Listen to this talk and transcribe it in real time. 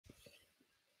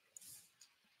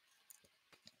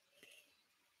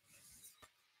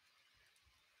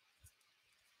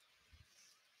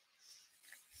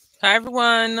Hi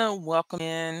everyone, welcome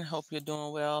in. Hope you're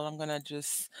doing well. I'm gonna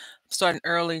just starting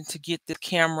early to get the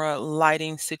camera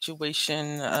lighting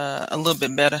situation a little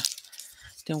bit better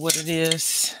than what it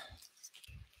is.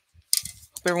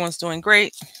 Hope everyone's doing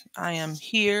great. I am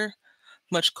here,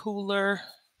 much cooler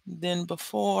than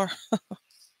before.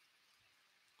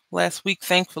 Last week,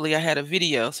 thankfully, I had a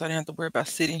video, so I didn't have to worry about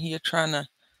sitting here trying to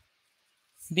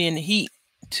be in the heat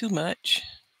too much.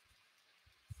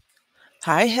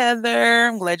 Hi Heather,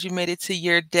 I'm glad you made it to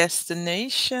your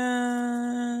destination.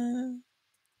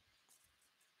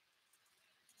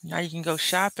 Now you can go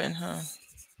shopping, huh?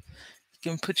 You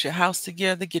can put your house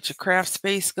together, get your craft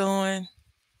space going.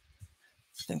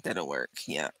 I think that'll work.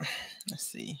 Yeah. Let's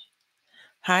see.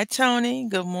 Hi Tony.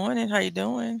 Good morning. How you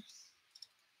doing?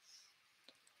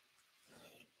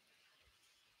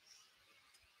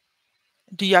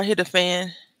 Do y'all hear the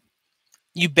fan?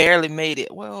 You barely made it.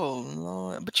 Whoa,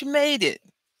 Lord. But you made it.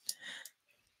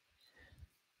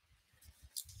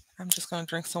 I'm just gonna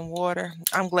drink some water.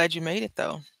 I'm glad you made it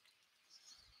though.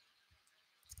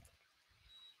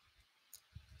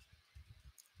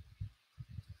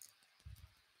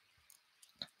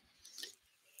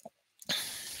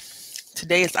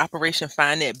 Today is Operation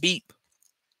Find That Beep.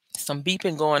 Some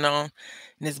beeping going on,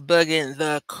 and it's bugging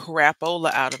the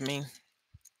crapola out of me.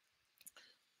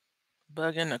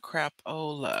 Bugging the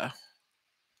crapola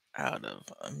out of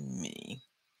me.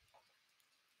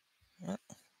 Uh,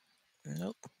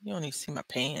 Nope, you don't even see my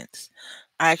pants.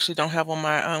 I actually don't have on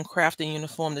my crafting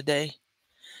uniform today.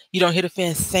 You don't hear the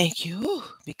fan, thank you,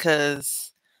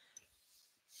 because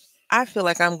I feel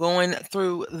like I'm going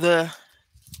through the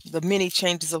many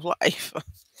changes of life.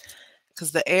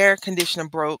 Because the air conditioner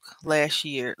broke last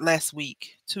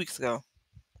week, 2 weeks ago,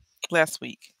 last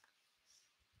week.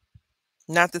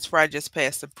 Not this Friday just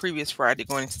passed, the previous Friday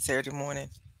going into Saturday morning.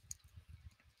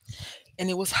 And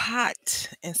it was hot.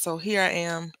 And so here I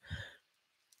am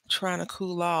trying to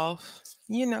cool off,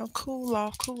 cool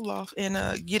off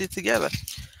and get it together.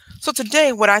 So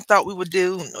today, what I thought we would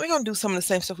do, we're gonna do some of the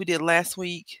same stuff we did last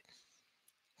week,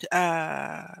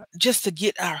 just to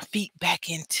get our feet back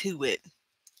into it.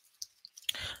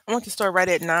 I want to start right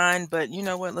at 9, but you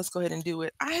know what? Let's go ahead and do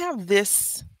it. I have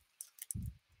this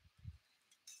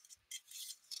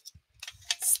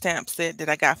stamp set that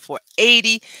I got for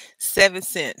 87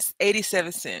 cents.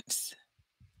 87 cents.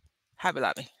 Hobby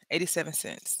Lobby, 87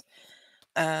 cents.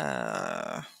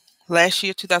 Uh, Last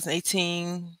year,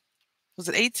 2018, was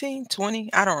it 18,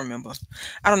 20? I don't remember.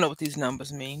 I don't know what these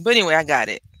numbers mean. But anyway, I got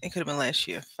it. It could have been last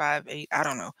year, 5, 8, I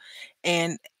don't know.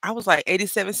 And I was like,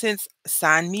 87 cents,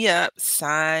 sign me up,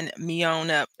 sign me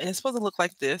on up. And it's supposed to look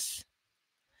like this.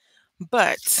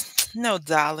 But no,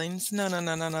 darlings. No, no,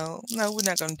 no, no, no. No, we're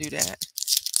not going to do that.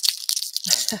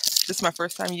 This is my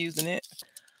first time using it.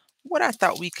 What I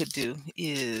thought we could do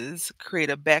is create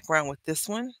a background with this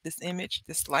one, this image,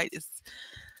 this light is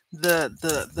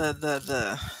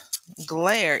the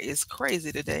glare is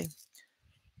crazy today.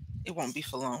 It won't be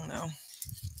for long though.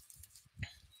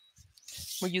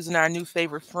 We're using our new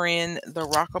favorite friend, the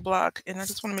Rocker Block, and I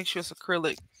just want to make sure it's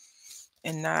acrylic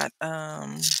and not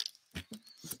yes,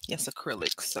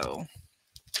 acrylic. So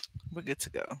we're good to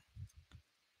go.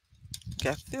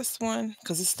 Got this one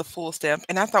because it's the full stamp,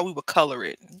 and I thought we would color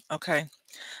it. Okay,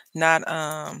 not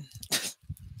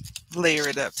layer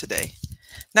it up today.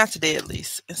 Not today at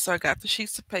least. And so I got the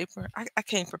sheets of paper. I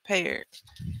came prepared.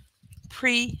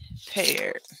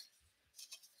 Prepared.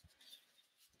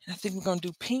 And I think we're gonna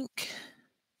do pink.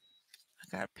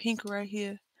 I got pink right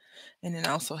here. And then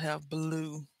I also have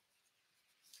blue.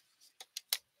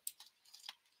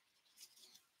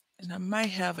 And I might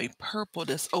have a purple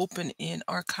that's open in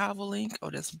archival ink.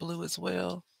 Oh, that's blue as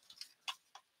well.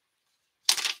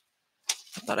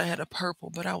 I thought I had a purple,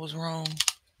 but I was wrong.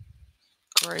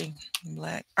 Gray and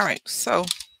black. All right, so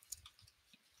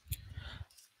I'm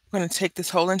going to take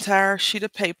this whole entire sheet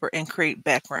of paper and create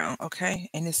background, okay?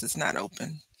 And this is not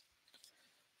open.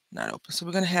 Not open. So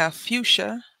we're going to have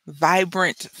fuchsia,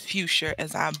 vibrant fuchsia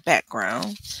as our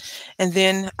background. And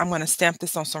then I'm going to stamp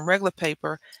this on some regular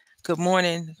paper. Good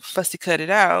morning, fussy cut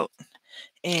it out.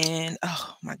 And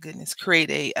oh my goodness, create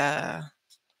a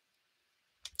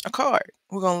card.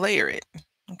 We're going to layer it,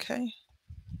 okay?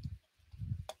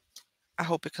 I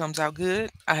hope it comes out good.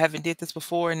 I haven't did this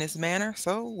before in this manner,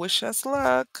 so wish us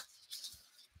luck.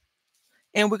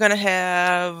 And we're going to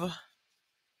have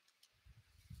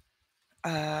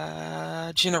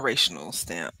generational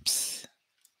stamps.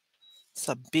 It's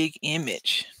a big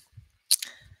image.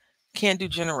 Can't do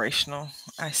generational.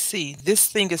 I see. This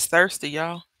thing is thirsty,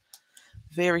 y'all.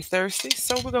 Very thirsty.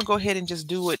 So we're going to go ahead and just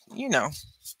do it,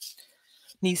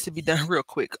 needs to be done real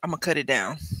quick. I'm going to cut it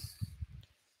down.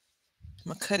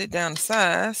 I'm gonna cut it down to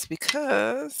size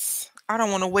because I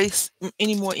don't want to waste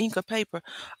any more ink or paper.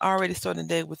 I already started the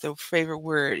day with the favorite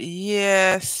word.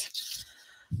 Yes.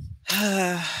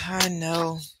 I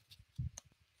know.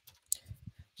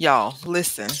 Y'all,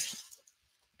 listen.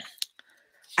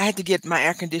 I had to get my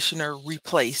air conditioner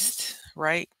replaced,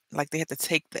 right? Like they had to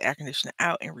take the air conditioner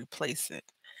out and replace it.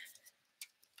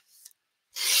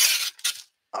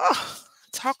 Oh,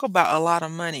 talk about a lot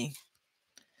of money.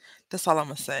 That's all I'm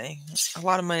gonna say. A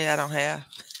lot of money I don't have.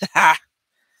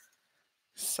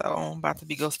 So I'm about to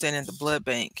be go stand in the blood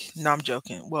bank. No, I'm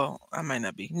joking. Well, I might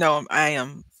not be. No, I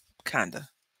am kinda.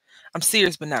 I'm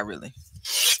serious, but not really.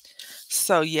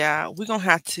 So yeah, we're gonna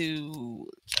have to.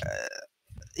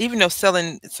 Even though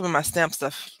selling some of my stamp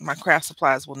stuff, my craft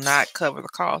supplies will not cover the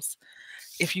cost.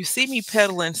 If you see me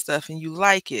peddling stuff and you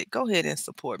like it, go ahead and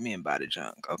support me and buy the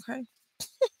junk. Okay.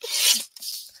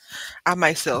 I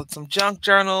might sell some junk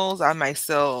journals. I might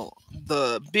sell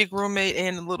the big roommate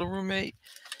and the little roommate.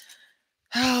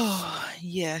 Oh,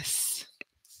 yes.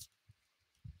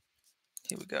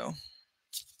 Here we go.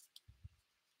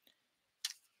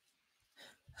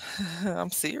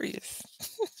 I'm serious.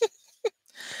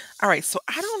 All right. So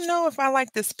I don't know if I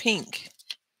like this pink.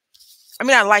 I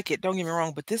mean, I like it. Don't get me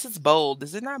wrong, but this is bold.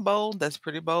 Is it not bold? That's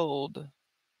pretty bold.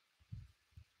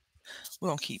 We're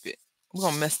going to keep it. We're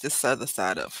going to mess this other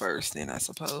side up first, then I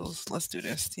suppose. Let's do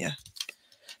this. Yeah.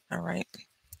 All right.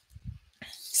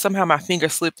 Somehow my finger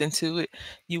slipped into it.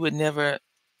 You would never.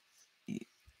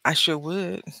 I sure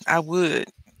would. I would.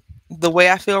 The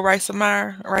way I feel right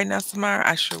now, Samar,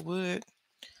 I sure would.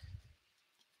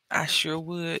 I sure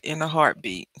would in a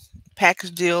heartbeat.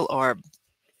 Package deal or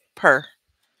per.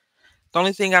 The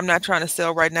only thing I'm not trying to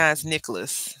sell right now is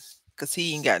Nicholas because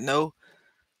he ain't got no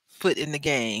foot in the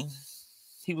game.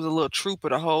 He was a little trooper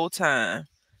the whole time.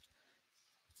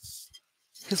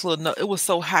 His little it was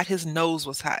so hot. His nose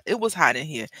was hot. It was hot in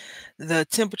here. The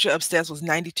temperature upstairs was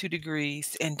 92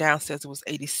 degrees and downstairs it was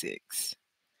 86.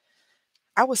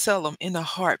 I would sell them in a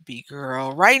heartbeat,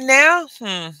 girl. Right now,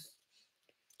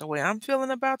 the way I'm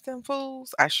feeling about them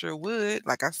fools, I sure would.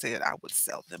 Like I said, I would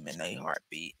sell them in a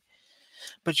heartbeat.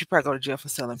 But you probably go to jail for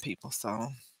selling people, so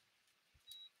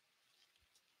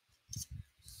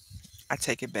I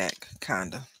take it back,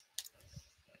 kinda.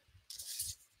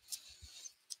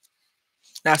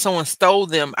 Now, if someone stole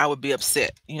them, I would be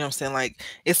upset. You know what I'm saying? Like,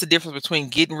 it's the difference between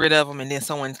getting rid of them and then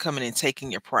someone coming and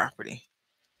taking your property.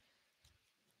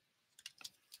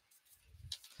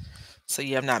 So,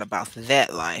 yeah, I'm not about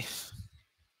that life.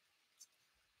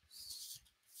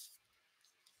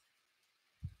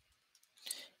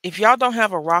 If y'all don't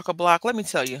have a rocker block, let me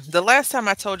tell you. The last time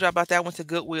I told y'all about that, I went to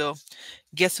Goodwill.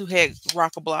 Guess who had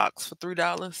rocker blocks for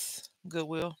 $3?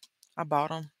 Goodwill. I bought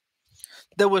them.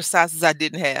 There were sizes I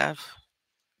didn't have.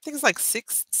 I think it's like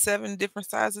 6, 7 different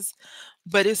sizes,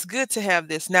 but it's good to have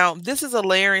this. Now, this is a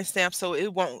layering stamp, so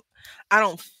it won't I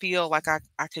don't feel like I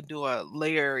can do a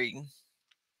layering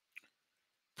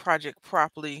project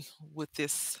properly with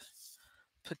this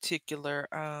particular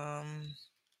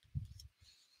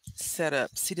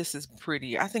setup. See, this is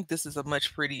pretty. I think this is a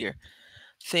much prettier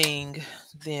thing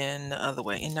than the other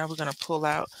way. And now we're going to pull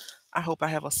out. I hope I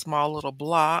have a small little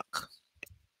block.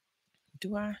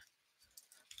 Do I?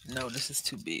 No, this is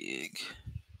too big.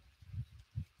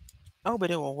 Oh,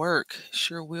 but it will work.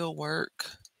 Sure will work.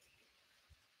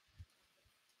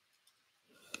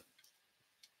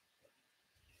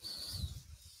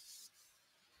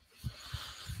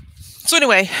 So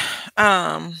anyway,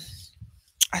 I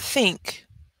think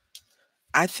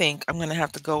I'm gonna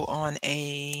have to go on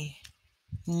a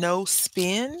no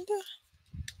spend.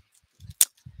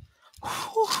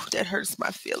 Whew, that hurts my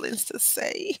feelings to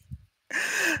say.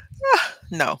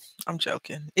 No, I'm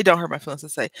joking. It don't hurt my feelings to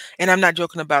say. And I'm not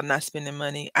joking about not spending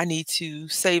money. I need to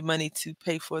save money to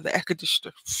pay for the air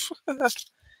conditioner.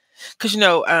 Because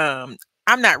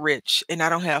I'm not rich and I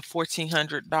don't have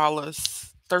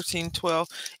 $1,400, 13, 12.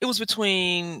 It was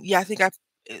between, yeah, I think I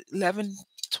 11,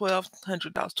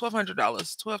 $1,200,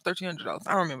 $1,200, 12, $1,300.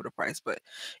 I don't remember the price, but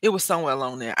it was somewhere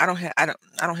along there. I don't have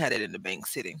it in the bank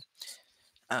sitting.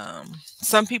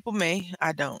 Some people may,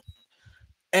 I don't.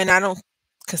 And I don't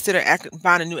consider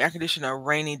buying a new air conditioner a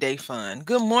rainy day fund.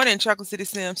 Good morning, Chocolate City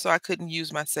Sim. So I couldn't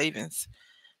use my savings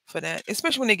for that,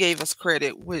 especially when they gave us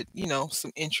credit with,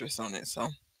 some interest on it. So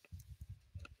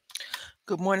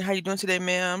good morning. How you doing today,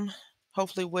 ma'am?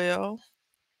 Hopefully well.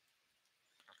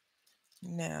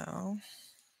 Now,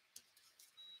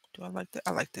 do I like that?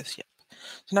 I like this. Yep.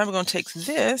 So now we're going to take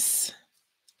this.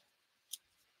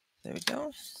 There we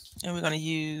go. And we're going to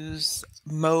use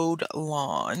mowed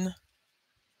lawn.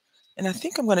 And I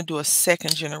think I'm going to do a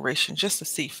second generation just to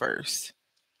see first.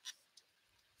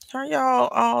 How y'all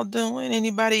all doing?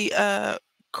 Anybody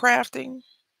crafting?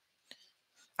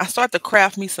 I started to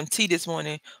craft me some tea this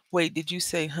morning. Wait, did you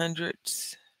say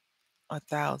hundreds or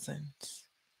thousands?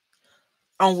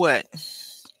 On what?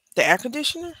 The air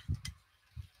conditioner?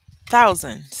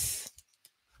 Thousands.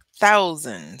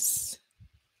 Thousands.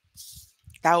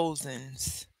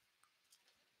 Thousands.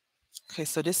 Okay,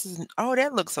 so this is, oh,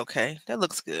 that looks okay. That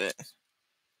looks good.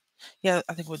 Yeah,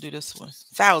 I think we'll do this one.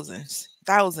 Thousands.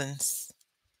 Thousands.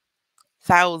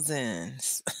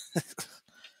 Thousands.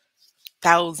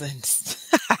 Thousands.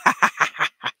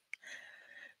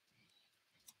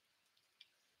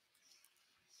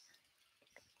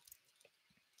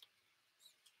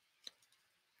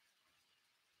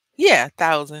 Yeah,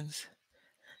 thousands.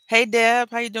 Hey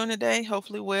Deb, how you doing today?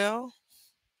 Hopefully well.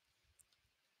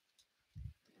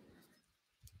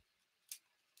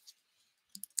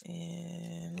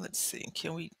 And let's see,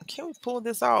 can we pull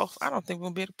this off? I don't think we're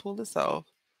gonna be able to pull this off.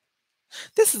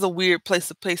 This is a weird place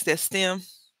to place that stem.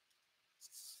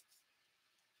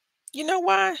 You know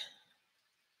why?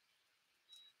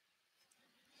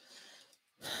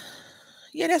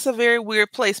 Yeah, that's a very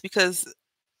weird place because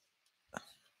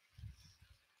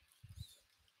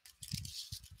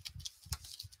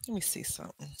let me see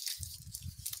something.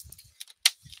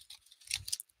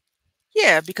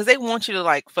 Yeah, because they want you to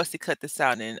like fussy cut this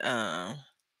out and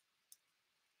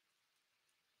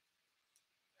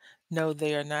no,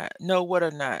 they are not. No, what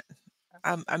are not?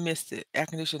 I missed it. Air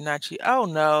conditioner not cheap. Oh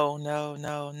no, no,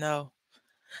 no, no.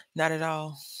 Not at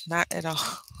all. Not at all.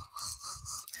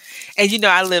 And you know,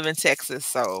 I live in Texas,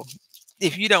 so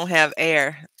if you don't have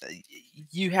air,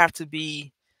 you have to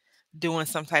be doing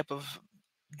some type of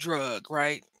drug,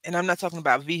 right? And I'm not talking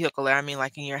about vehicle, I mean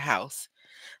like in your house.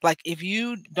 Like if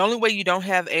you the only way you don't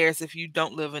have air is if you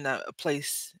don't live in a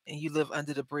place and you live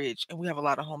under the bridge. And we have a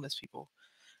lot of homeless people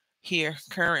here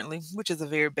currently, which is a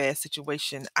very bad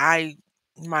situation.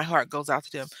 My heart goes out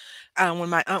to them. When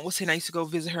my aunt was here, and I used to go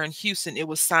visit her in Houston. It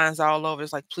was signs all over.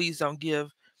 It's like, please don't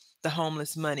give the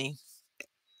homeless money.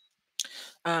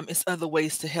 It's other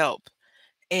ways to help.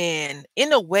 And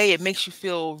in a way, it makes you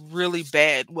feel really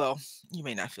bad. Well, you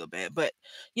may not feel bad, but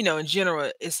in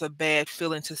general, it's a bad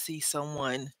feeling to see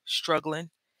someone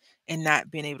struggling and not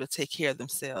being able to take care of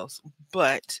themselves.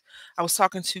 But I was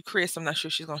talking to Chris. I'm not sure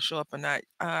if she's gonna show up or not.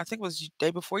 I think it was day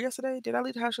before yesterday. Did I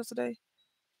leave the house yesterday?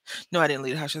 No, I didn't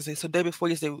leave the house yesterday. So day before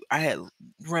yesterday, I had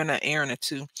run an errand or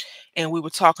two, and we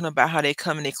were talking about how they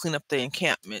come and they clean up the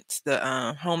encampments, the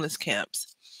homeless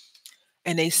camps.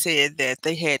 And they said that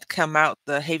they had come out.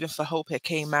 The Haven for Hope had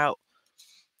came out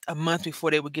a month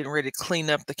before they were getting ready to clean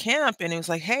up the camp, and it was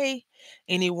like, hey,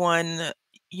 anyone,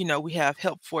 we have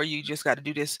help for you. You just got to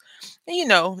do this. And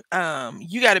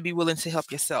you got to be willing to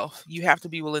help yourself. You have to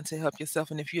be willing to help yourself,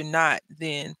 and if you're not,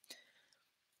 then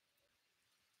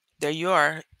there you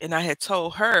are. And I had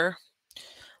told her,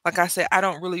 like I said, I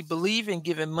don't really believe in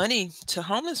giving money to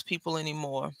homeless people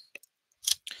anymore.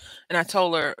 And I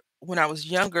told her when I was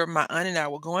younger, my aunt and I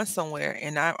were going somewhere,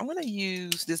 and I'm going to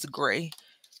use this gray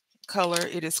color.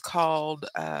 It is called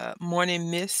Morning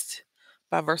Mist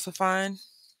by Versafine.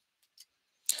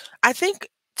 I think,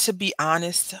 to be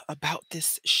honest about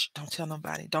this, don't tell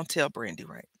nobody. Don't tell Brandy,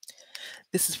 right?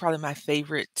 This is probably my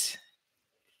favorite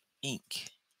ink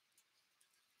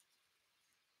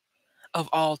of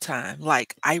all time.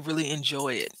 Like, I really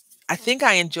enjoy it. I think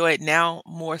I enjoy it now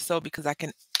more so because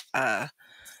uh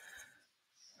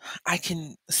I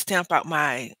can stamp out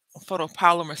my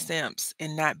photopolymer stamps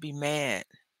and not be mad.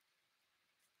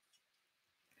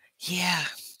 Yeah,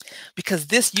 because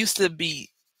this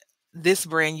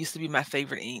brand used to be my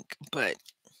favorite ink, but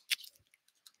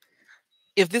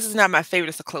if this is not my favorite,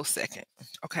 it's a close second.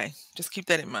 Okay, just keep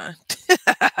that in mind.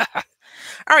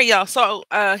 All right, y'all. So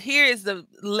here is the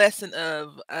lesson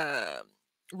of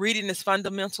reading is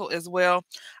fundamental as well.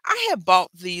 I had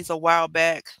bought these a while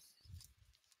back.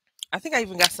 I think I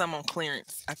even got some on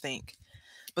clearance, I think.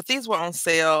 But these were on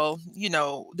sale.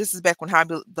 This is back when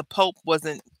the Pope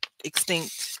wasn't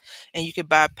extinct and you could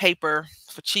buy paper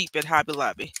for cheap at Hobby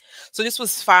Lobby. So this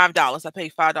was $5. I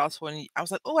paid $5 for it. And I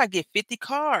was like, oh, I get 50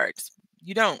 cards.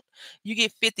 You don't. You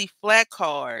get 50 flat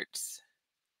cards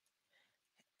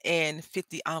and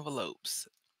 50 envelopes.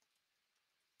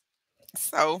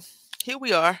 So here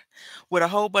we are with a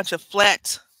whole bunch of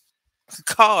flat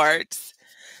cards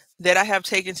that I have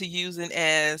taken to using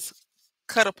as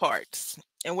cut aparts.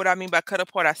 And what I mean by cut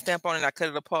apart, I stamp on it, I cut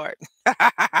it apart.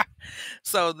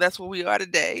 So that's what we are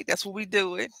today. That's what we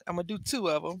do it. I'm gonna do two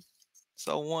of them.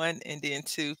 So one and then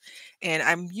two. And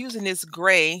I'm using this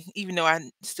gray, even though I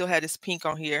still had this pink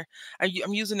on here.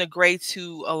 I'm using the gray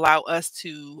to allow us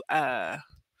to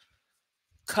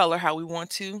color how we want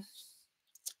to.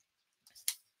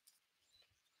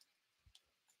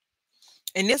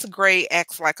 And this gray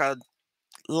acts like a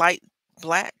light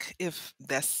black, if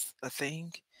that's a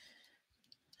thing.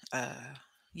 Uh,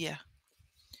 yeah,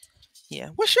 yeah.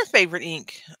 What's your favorite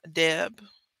ink, Deb?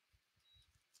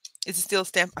 Is it still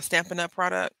a Stampin' Up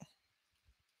product?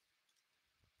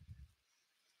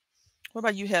 What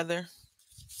about you, Heather?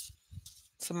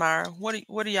 Samara? What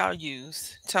do y'all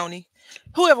use? Tony?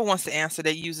 Whoever wants to answer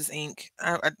that uses ink.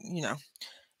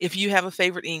 If you have a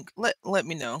favorite ink, let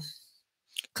me know.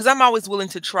 Because I'm always willing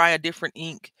to try a different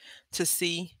ink to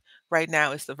see. Right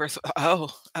now it's the verse.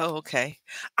 Oh, okay.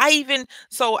 I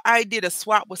did a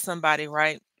swap with somebody,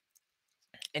 right?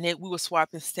 And we were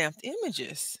swapping stamped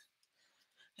images.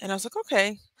 And I was like,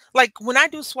 okay. Like when I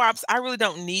do swaps, I really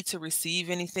don't need to receive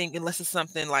anything unless it's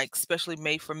something like specially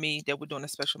made for me that we're doing a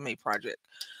special made project.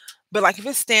 But like if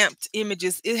it's stamped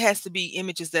images, it has to be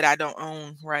images that I don't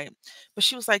own, right? But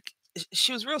she was like,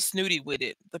 she was real snooty with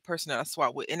it, the person that I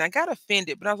swapped with. And I got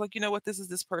offended, but I was like, you know what? This is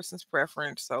this person's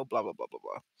preference. So blah, blah, blah, blah,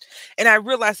 blah. And I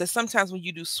realized that sometimes when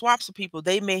you do swaps with people,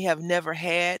 they may have never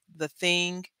had the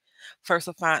thing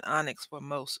Fine Onyx for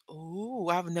most. Ooh,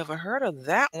 I've never heard of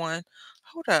that one.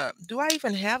 Hold up. Do I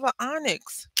even have an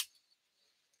Onyx?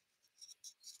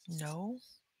 No.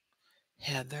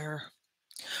 Heather.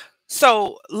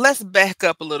 So let's back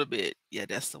up a little bit. Yeah,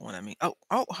 that's the one I mean. Oh,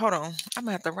 hold on. I'm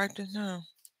gonna have to write this down.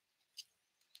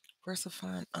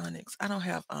 Fine Onyx. I don't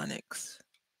have Onyx.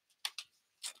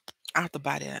 I have to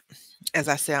buy that. As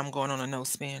I say, I'm going on a no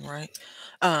spin, right?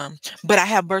 But I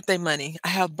have birthday money. I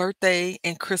have birthday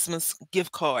and Christmas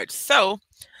gift cards. So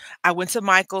I went to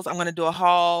Michael's. I'm gonna do a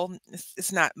haul.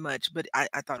 It's not much, but I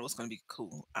thought it was gonna be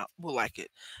cool. We'll like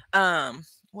it.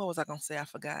 What was I gonna say? I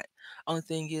forgot. Only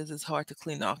thing is, it's hard to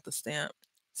clean off the stamp.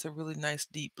 It's a really nice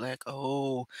deep black.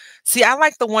 Oh, see, I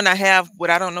like the one I have, but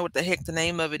I don't know what the heck the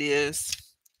name of it is,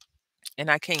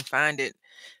 and I can't find it.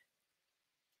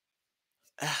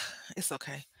 It's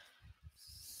okay.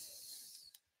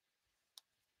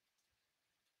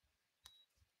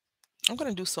 I'm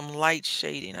gonna do some light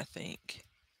shading, I think.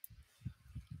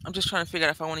 I'm just trying to figure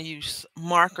out if I want to use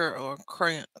marker or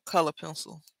crayon color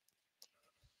pencil.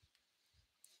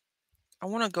 I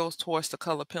want to go towards the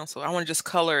color pencil. I want to just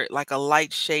color it like a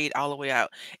light shade all the way out.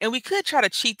 And we could try to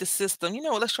cheat the system. You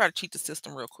know what? Let's try to cheat the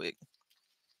system real quick.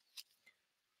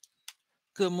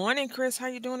 Good morning, Chris. How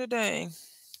you doing today?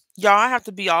 Y'all, I have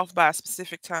to be off by a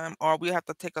specific time or we'll have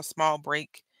to take a small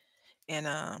break. And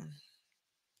I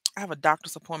have a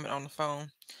doctor's appointment on the phone.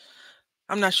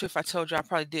 I'm not sure if I told you, I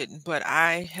probably didn't, but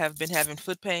I have been having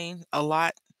foot pain a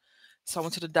lot. So I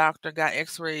went to the doctor, got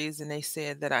x-rays, and they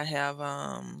said that I have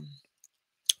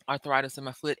arthritis in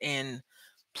my foot and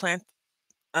plant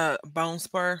bone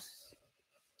spur.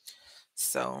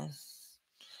 So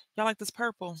y'all like this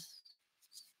purple?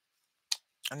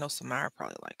 I know Samara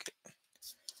probably like it.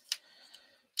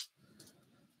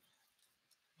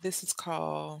 This is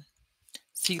called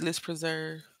Seedless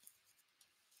Preserve.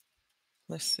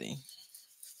 Let's see.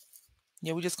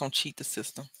 Yeah, we're just gonna cheat the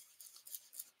system.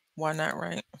 Why not,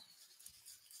 right?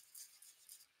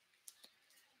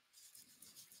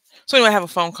 So anyway, I have a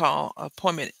phone call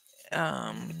appointment.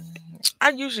 Um,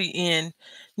 I usually end.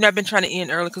 I've been trying to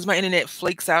end early because my internet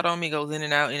flakes out on me, goes in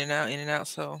and out, in and out, in and out.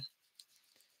 So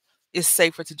it's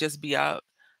safer to just be out.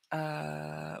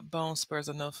 Bone spurs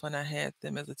are no fun. I had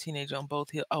them as a teenager on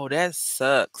both hill. Oh, that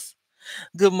sucks.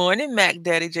 Good morning, Mac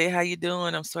Daddy J. How you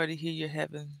doing? I'm sorry to hear you're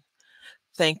having.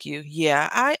 Thank you. Yeah,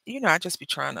 I just be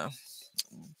trying to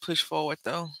push forward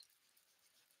though.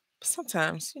 But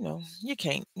sometimes, you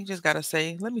can't. You just gotta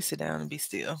say, let me sit down and be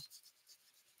still.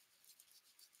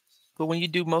 But when you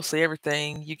do mostly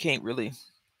everything, you can't really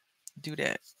do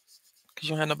that because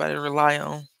you don't have nobody to rely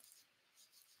on.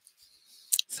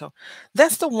 So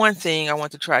that's the one thing I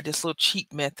want to try, this little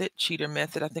cheater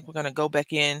method. I think we're gonna go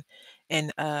back in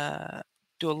and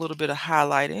do a little bit of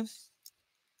highlighting.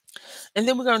 And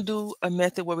then we're gonna do a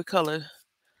method where we color.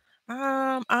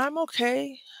 I'm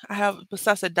okay. I have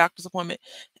besides a doctor's appointment.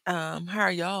 How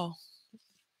are y'all?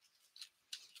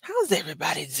 How's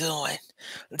everybody doing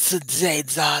today,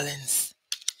 darlings?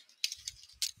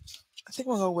 I think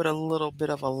we'll go with a little bit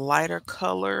of a lighter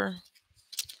color.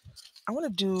 I want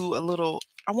to do a little,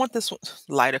 I want this one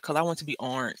lighter color. I want it to be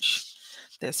orange.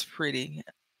 That's pretty.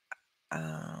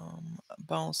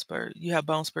 Bone spur. You have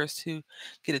bone spurs too.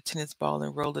 Get a tennis ball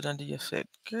and roll it under your foot.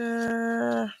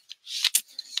 Girl,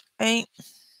 ain't.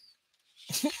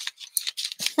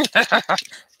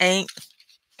 Ain't.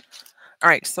 All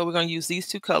right, so we're going to use these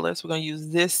two colors. We're going to use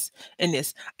this and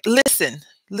this. Listen,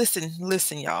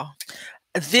 y'all.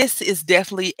 This is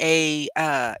definitely a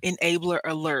enabler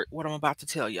alert, what I'm about to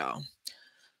tell y'all.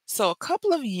 So a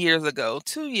couple of years ago,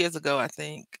 2 years ago, I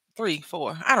think, three,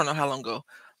 four, I don't know how long ago,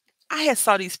 I had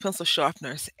saw these pencil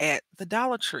sharpeners at the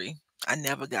Dollar Tree. I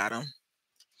never got them.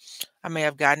 I may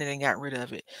have gotten it and got rid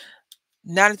of it.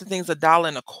 Now that the thing's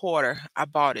 $1.25, I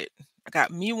bought it. I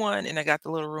got me one and I got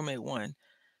the little roommate one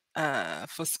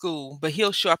for school. But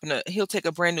he'll take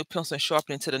a brand new pencil and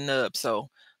sharpen it to the nub, so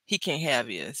he can't have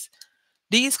his.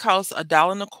 These cost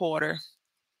 $1.25,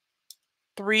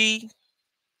 three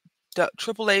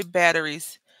AAA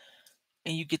batteries,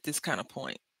 and you get this kind of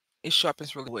point. It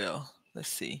sharpens really well. Let's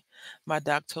see. My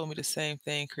doc told me the same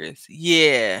thing, Chris.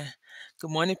 Yeah.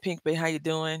 Good morning, Pink Bay. How you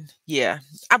doing? Yeah.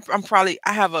 I'm probably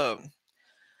I have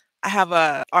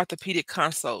a orthopedic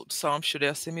consult, so I'm sure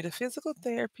they'll send me to physical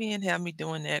therapy and have me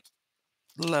doing that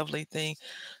lovely thing.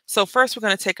 So first we're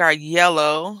going to take our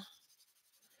yellow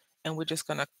and we're just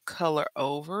going to color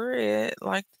over it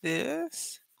like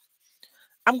this.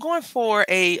 I'm going for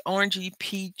a orangey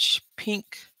peach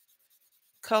pink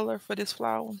color for this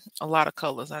flower. A lot of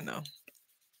colors, I know.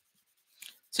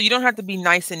 So you don't have to be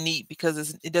nice and neat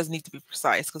because it doesn't need to be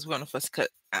precise because we're going to first cut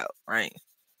out, right?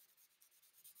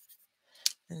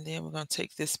 And then we're going to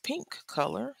take this pink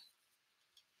color.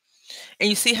 And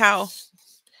you see how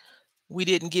we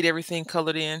didn't get everything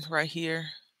colored in right here?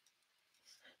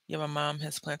 Yeah, my mom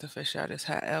has plantar fasciitis.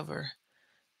 However,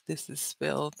 this is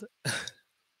spelled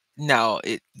no,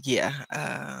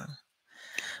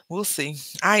 we'll see.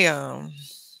 I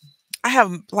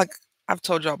have, like I've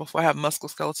told y'all before, I have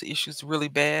musculoskeletal issues really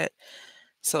bad.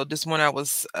 So this one I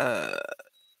was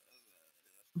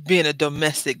being a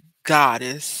domestic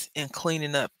goddess and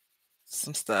cleaning up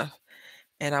some stuff.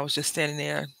 And I was just standing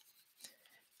there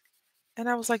and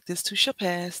I was like, this too shall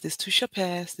pass, this too shall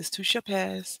pass, this too shall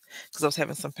pass. Because I was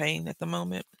having some pain at the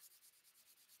moment.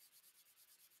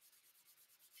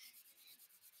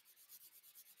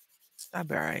 I'll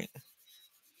be all right.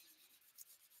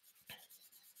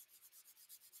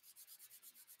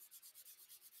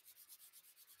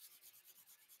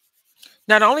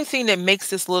 Now, the only thing that makes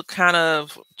this look kind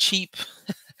of cheap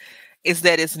is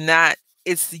that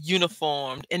it's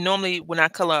uniformed. And normally when I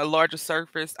color a larger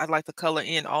surface, I like to color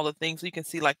in all the things. So you can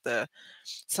see like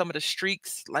some of the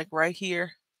streaks, like right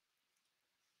here,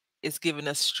 it's giving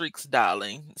us streaks,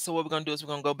 darling. So what we're gonna do is we're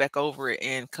gonna go back over it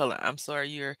and color. I'm sorry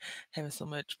you're having so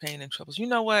much pain and troubles. You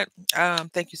know what?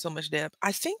 Thank you so much, Deb.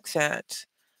 I think that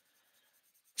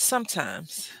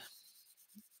sometimes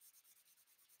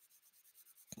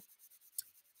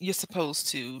you're supposed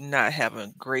to not have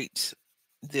a great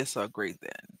this or great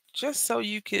that, just so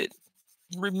you could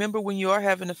remember when you are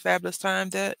having a fabulous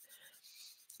time that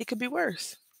it could be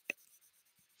worse.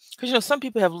 Because some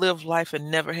people have lived life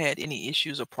and never had any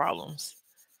issues or problems,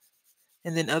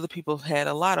 and then other people have had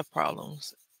a lot of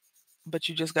problems. But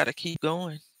you just got to keep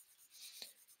going,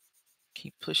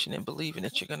 keep pushing and believing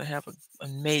that you're going to have an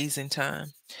amazing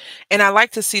time. And I like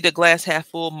to see the glass half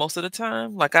full most of the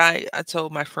time. Like I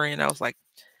told my friend, I was like,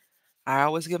 I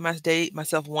always give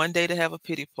myself one day to have a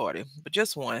pity party, but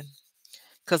just one.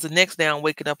 Because the next day I'm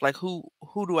waking up like, who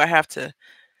do I have to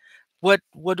what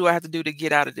do I have to do to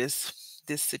get out of this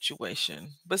situation?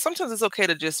 But sometimes it's okay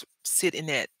to just sit in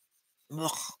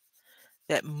ugh,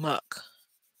 that muck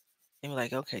and be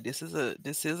like, okay, this is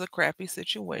a crappy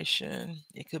situation.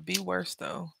 It could be worse though.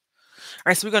 All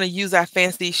right, so we're gonna use our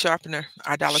fancy sharpener,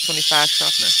 our $1.25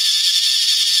 sharpener.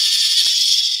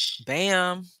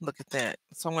 Bam! Look at that.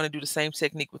 So I'm gonna do the same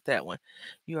technique with that one.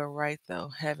 You are right though.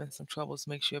 Having some troubles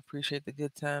makes you appreciate the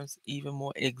good times even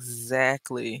more.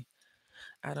 Exactly.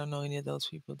 I don't know any of those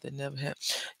people that never have.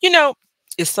 You know,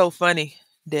 it's so funny,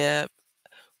 Deb.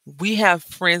 We have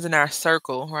friends in our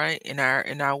circle, right? In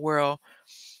our world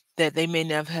that they may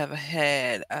never have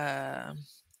had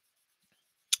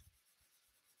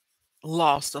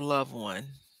lost a loved one,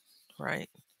 right?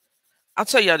 I'll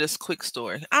tell y'all this quick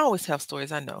story. I always have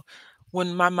stories, I know.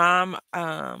 When my mom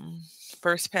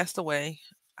first passed away,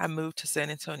 I moved to San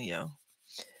Antonio.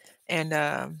 And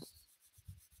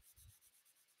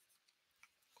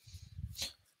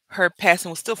her passing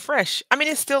was still fresh. I mean,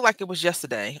 it's still like it was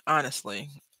yesterday, honestly.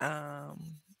 I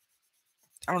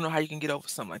don't know how you can get over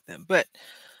something like that. But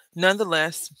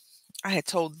nonetheless, I had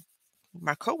told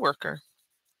my coworker,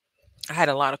 I had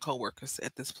a lot of coworkers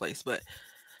at this place, but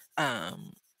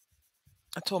um,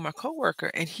 I told my coworker,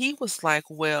 and he was like,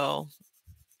 "Well,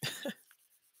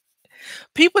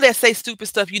 people that say stupid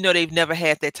stuff, they've never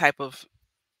had that type of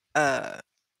uh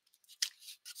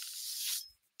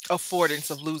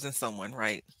affordance of losing someone,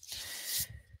 right?"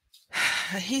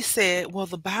 He said, "Well,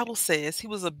 the Bible says," he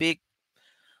was a big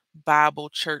Bible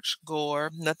church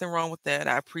goer. Nothing wrong with that.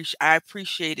 I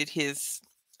appreciated his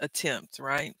attempt,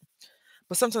 right?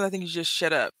 But sometimes I think you just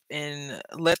shut up and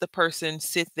let the person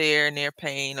sit there in their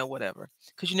pain or whatever,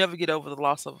 because you never get over the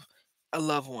loss of a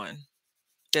loved one.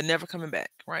 They're never coming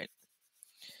back, right?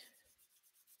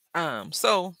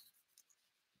 So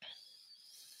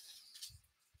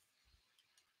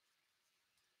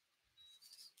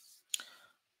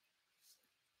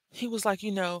he was like,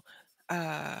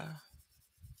 uh,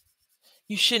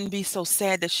 you shouldn't be so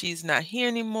sad that she's not here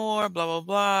anymore, blah, blah,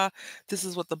 blah. This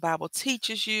is what the Bible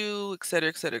teaches you, et cetera,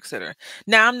 et cetera, et cetera.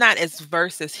 Now I'm not as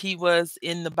versed as he was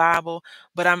in the Bible,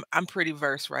 but I'm pretty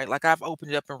versed, right? Like I've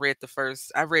opened it up and read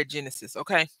I read Genesis,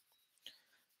 okay?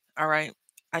 All right.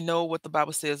 I know what the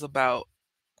Bible says about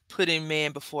putting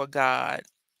man before God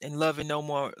and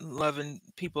loving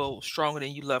people stronger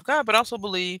than you love God, but also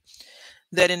believe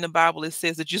that in the Bible it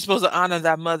says that you're supposed to honor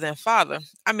thy mother and father.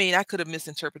 I mean, I could have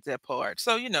misinterpreted that part.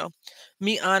 So,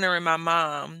 me honoring my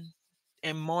mom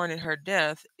and mourning her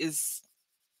death is,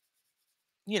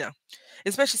 you know,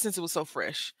 especially since it was so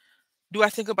fresh. Do I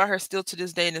think about her still to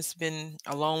this day? And it's been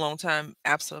a long, long time.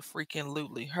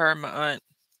 Absolutely. Her and my aunt,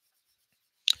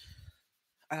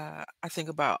 I think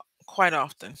about quite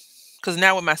often. Because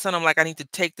now with my son, I'm like, I need to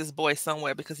take this boy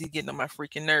somewhere because he's getting on my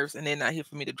freaking nerves. And they're not here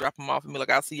for me to drop him off and be like,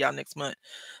 I'll see y'all next month.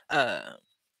 Uh,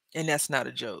 and that's not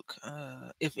a joke.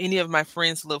 If any of my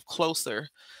friends live closer,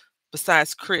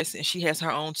 besides Chris, and she has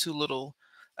her own two little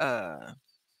uh,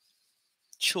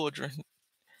 children,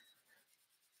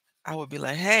 I would be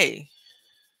like, hey,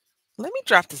 let me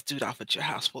drop this dude off at your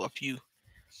house for a few.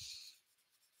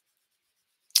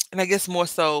 And I guess more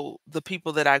so the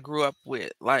people that I grew up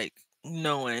with, like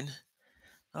knowing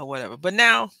or whatever. But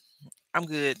now I'm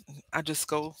good. I just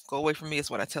go away from me is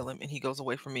what I tell him, and he goes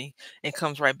away from me and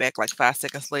comes right back like 5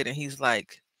 seconds later. And he's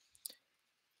like,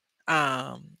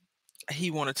 um,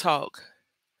 he want to talk.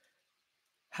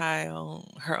 Hi on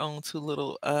her own two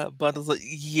little bundles of,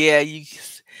 yeah,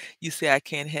 you say I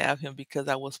can't have him because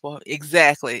I was for him.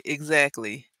 Exactly,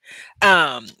 exactly.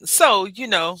 So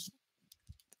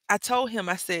I told him,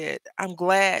 I said, I'm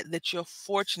glad that you're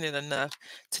fortunate enough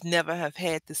to never have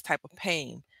had this type of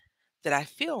pain that I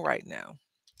feel right now.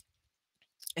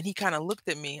 And he kind of looked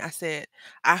at me. I said,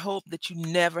 I hope that you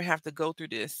never have to go through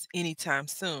this anytime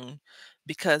soon,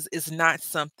 because it's not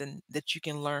something that you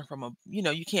can learn from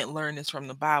you can't learn this from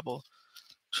the Bible,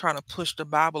 trying to push the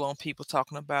Bible on people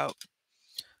talking about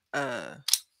uh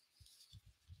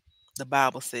the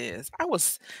Bible says. I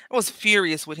was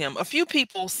furious with him. A few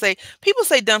people say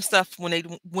dumb stuff when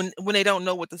they don't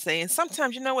know what to say. And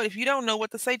sometimes, you know what, if you don't know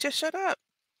what to say, just shut up.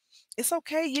 It's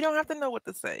okay. You don't have to know what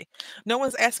to say. No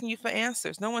one's asking you for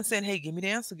answers. No one's saying, hey, give me the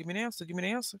answer, give me the answer, give me the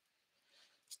answer.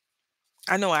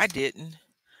 I know I didn't.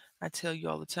 I tell you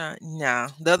all the time. Nah.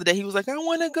 The other day he was like, I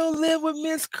want to go live with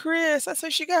Miss Chris. I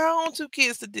said she got her own two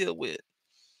kids to deal with.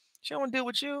 She don't want to deal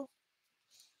with you.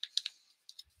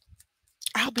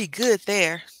 I'll be good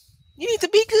there. You need to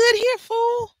be good here,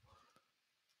 fool.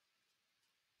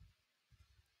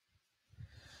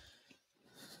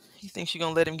 He thinks you're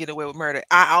gonna let him get away with murder.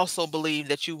 I also believe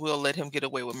that you will let him get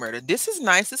away with murder. This is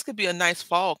nice. This could be a nice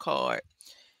fall card.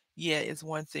 Yeah, it's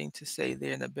one thing to say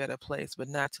they're in a better place, but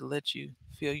not to let you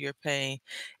feel your pain.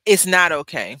 It's not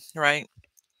okay, right?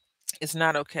 It's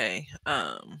not okay.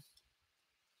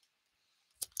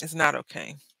 It's not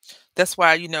okay. That's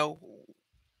why,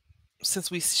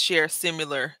 since we share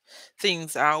similar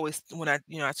things, I always when I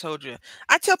told you,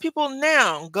 I tell people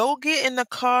now, go get in the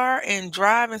car and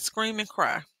drive and scream and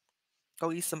cry.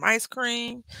 Go eat some ice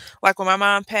cream. Like when my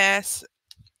mom passed,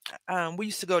 we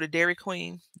used to go to Dairy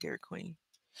Queen,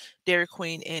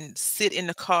 and sit in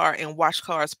the car and watch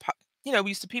cars pop. We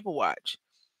used to people watch.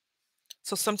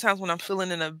 So sometimes when I'm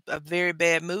feeling in a very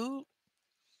bad mood,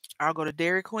 I'll go to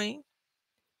Dairy Queen,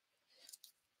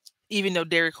 even though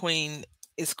Dairy Queen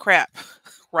is crap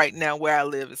right now where I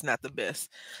live. It's not the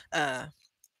best. Uh,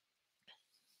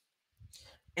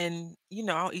 and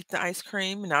I'll eat the ice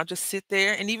cream and I'll just sit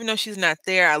there. And even though she's not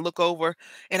there, I look over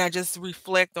and I just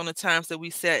reflect on the times that we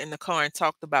sat in the car and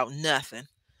talked about nothing.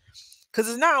 Because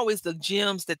it's not always the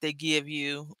gems that they give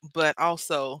you, but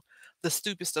also the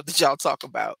stupid stuff that y'all talk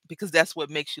about, because that's what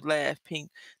makes you laugh. Pink,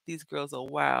 these girls are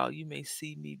wild. You may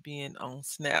see me being on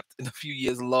Snap in a few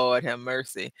years. Lord have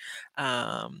mercy.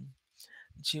 Um,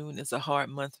 June is a hard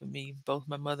month for me. Both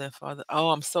my mother and father. Oh,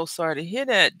 I'm so sorry to hear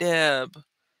that, Deb.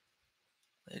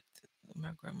 Let-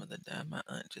 My grandmother died. My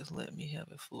aunt just let me have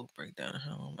a full breakdown at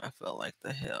home. I felt like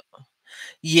the hell.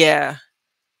 Yeah,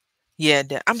 yeah,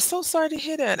 I'm so sorry to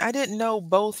hear that. I didn't know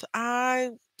both. I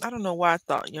don't know why I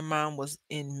thought your mom was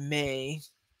in May.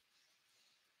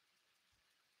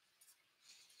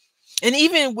 And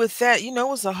even with that, it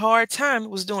was a hard time. It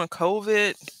was during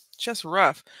COVID, just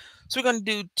rough. So we're gonna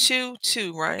do two,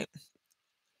 right?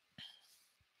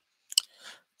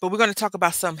 But we're gonna talk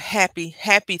about some happy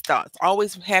thoughts.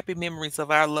 Always happy memories of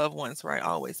our loved ones, right?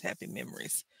 Always happy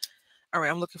memories. All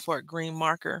right, I'm looking for a green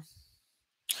marker.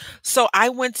 So I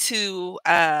went to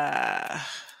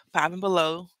Five and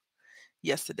Below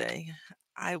yesterday.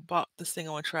 I bought this thing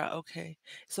I want to try. Okay.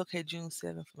 It's okay, June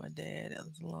 7th for my dad. That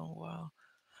was a long while.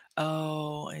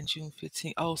 Oh, and June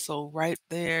 15th. Oh, so right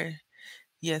there.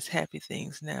 Yes, happy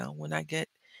things now. When I get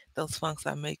those funks,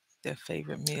 I make their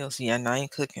favorite meals. Yeah, and I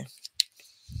ain't cooking.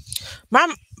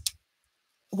 My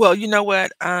well, you know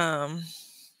what?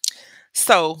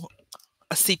 So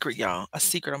a secret, y'all. A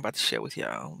secret I'm about to share with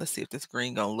y'all. Let's see if this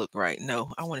green gonna look right.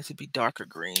 No, I want it to be darker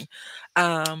green.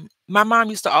 My mom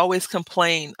used to always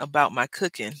complain about my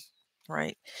cooking,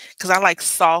 right? Because I like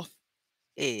soft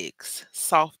eggs.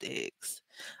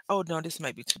 Oh no, this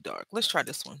might be too dark. Let's try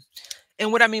this one.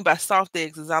 And what I mean by soft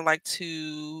eggs is I like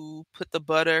to put the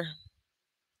butter.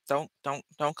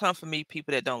 Don't come for me,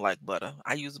 people that don't like butter.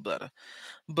 I use butter.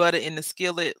 Butter in the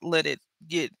skillet, let it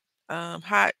get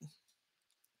hot,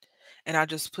 and I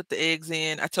just put the eggs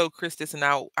in. I told Chris this, and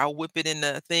I'll whip it in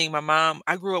the thing.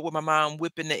 I grew up with my mom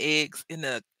whipping the eggs in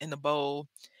the bowl,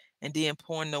 and then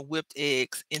pouring the whipped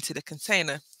eggs into the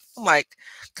container. I'm like,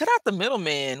 cut out the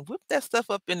middleman, whip that stuff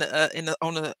up in the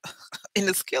on the in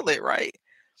the skillet, right?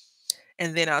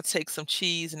 And then I'll take some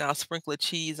cheese and I'll sprinkle a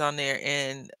cheese on there.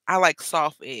 And I like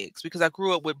soft eggs because I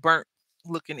grew up with burnt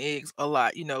looking eggs a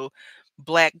lot.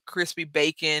 Black crispy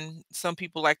bacon. Some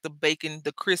people like the bacon,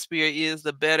 the crispier is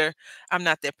the better. I'm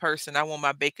not that person. I want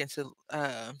my bacon to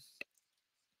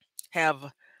have.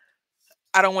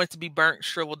 I don't want it to be burnt,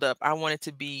 shriveled up. I want it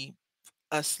to be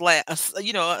a slat,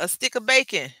 a stick of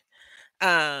bacon.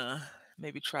 Uh,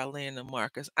 Maybe try laying the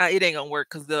markers. It ain't gonna work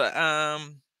because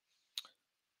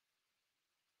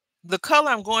the color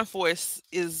I'm going for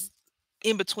is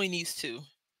in between these two.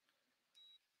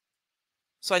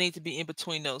 So I need to be in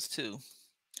between those two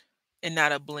and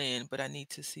not a blend, but I need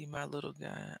to see my little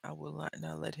guy. I will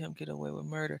not let him get away with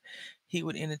murder. He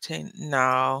would entertain.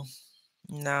 No,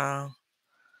 no,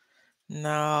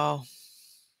 no.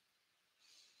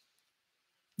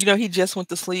 He just went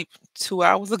to sleep 2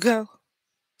 hours ago,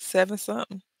 seven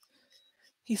something.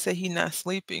 He said he not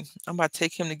sleeping. I'm about to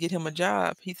take him to get him a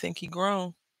job. He think he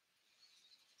grown.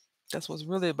 That's what's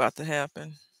really about to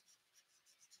happen.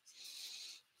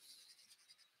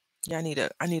 Yeah,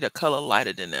 I need a color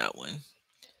lighter than that one.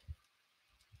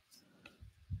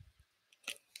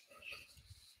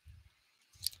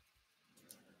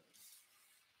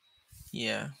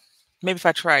 Yeah. Maybe if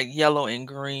I try yellow and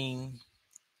green,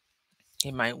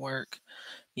 it might work.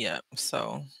 Yeah.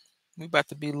 So we about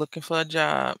to be looking for a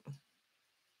job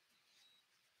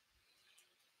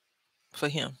for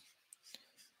him.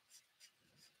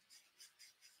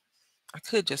 I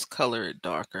could just color it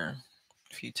darker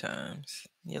a few times.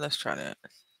 Yeah, let's try that.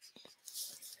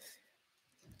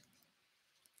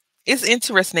 It's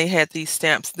interesting they had these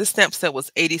stamps. This stamp set was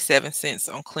 87 cents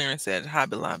on clearance at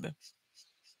Hobby Lobby.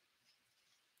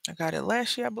 I got it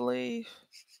last year, I believe.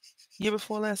 Year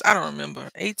before last. I don't remember.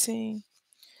 18.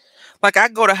 Like I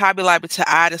go to Hobby Lobby to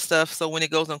eye the stuff, so when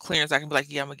it goes on clearance, I can be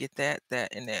like, yeah, I'm gonna get that,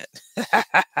 that, and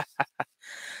that.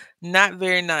 Not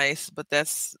very nice, but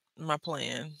that's my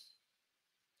plan.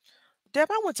 Deb,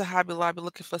 I went to Hobby Lobby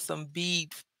looking for some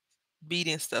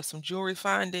beading stuff, some jewelry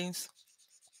findings.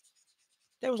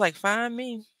 They was like, find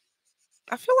me.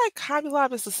 I feel like Hobby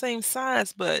Lobby is the same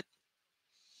size, but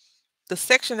the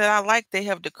section that I like, they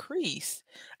have decreased.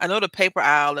 I know the paper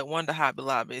aisle at one of the Hobby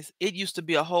Lobbies, it used to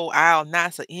be a whole aisle. Now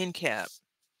it's an end cap.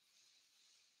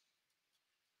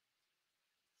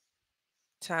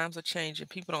 Times are changing.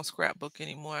 People don't scrapbook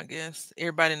anymore, I guess.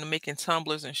 Everybody into making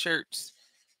tumblers and shirts.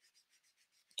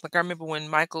 Like I remember when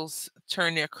Michaels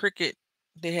turned their Cricut,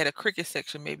 they had a Cricut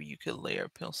section. Maybe you could layer a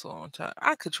pencil on top.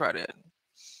 I could try that.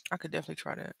 I could definitely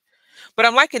try that. But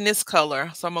I'm liking this color,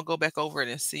 so I'm gonna go back over it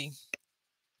and see.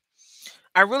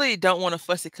 I really don't want to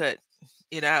fussy cut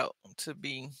it out, to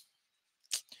be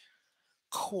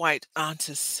quite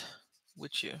honest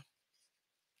with you.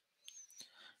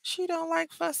 She don't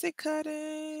like fussy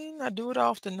cutting. I do it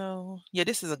often though. Yeah,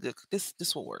 this is a good this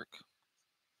will work.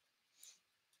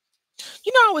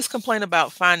 I always complain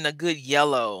about finding a good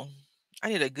yellow. I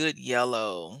need a good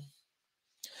yellow.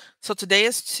 So today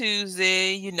is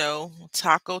Tuesday,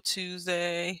 Taco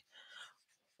Tuesday.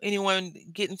 Anyone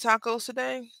getting tacos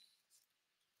today?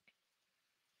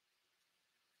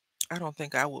 I don't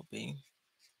think I will be.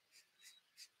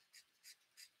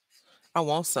 I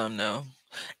want some though.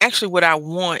 Actually, what I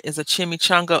want is a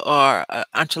chimichanga or a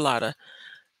enchilada.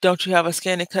 Don't you have a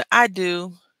scanning cut? I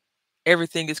do.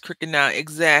 Everything is crooked now.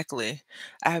 Exactly.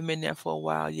 I haven't been there for a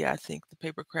while. Yeah, I think the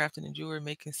paper crafting and jewelry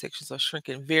making sections are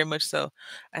shrinking very much so.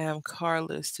 I am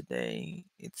carless today.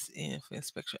 It's in for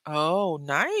inspection. Oh,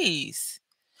 nice.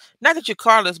 Not that you're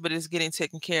carless, but it's getting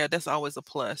taken care of. That's always a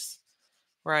plus,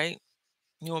 right?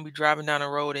 You won't be driving down the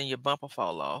road and your bumper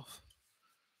fall off,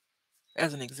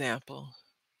 as an example.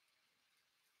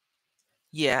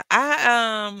 Yeah,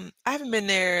 I haven't been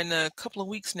there in a couple of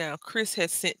weeks now. Chris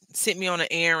has sent me on an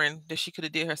errand that she could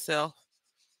have did herself.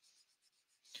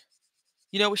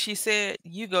 You know what she said?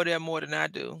 You go there more than I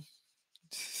do.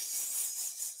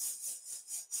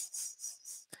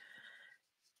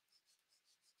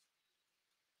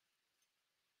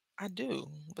 I do,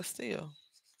 but still,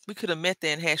 we could have met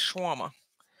there and had shawarma.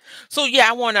 So yeah,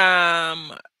 I want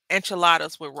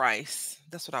enchiladas with rice.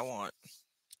 That's what I want.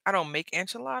 I don't make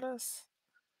enchiladas,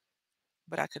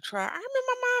 but I could try. I remember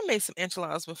my mom made some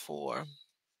enchiladas before.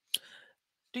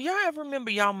 Do y'all ever remember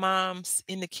y'all moms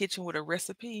in the kitchen with a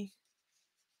recipe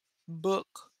book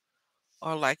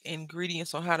or like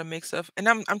ingredients on how to make stuff? And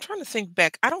I'm trying to think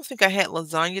back. I don't think I had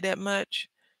lasagna that much,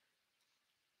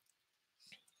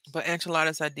 but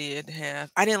enchiladas I did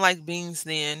have. I didn't like beans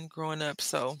then growing up,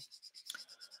 so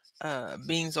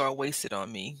beans are wasted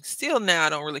on me. Still now I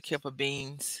don't really care for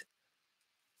beans.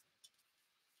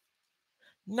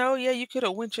 No, yeah, you could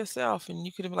have went yourself and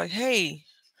you could have been like, "Hey,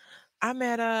 I'm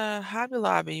at Hobby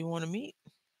Lobby. You want to meet?"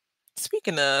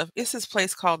 Speaking of, it's this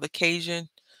place called the Cajun,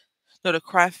 no, the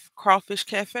Crawfish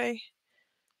Cafe.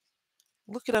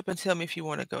 Look it up and tell me if you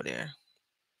want to go there.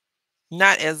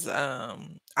 Not as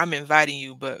I'm inviting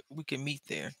you, but we can meet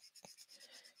there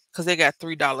because they got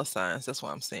 $3 signs. That's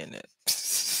why I'm saying that.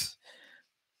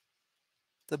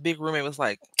 The big roommate was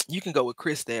like, "You can go with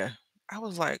Chris there." I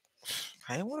was like,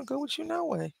 "I didn't want to go with you no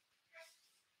way."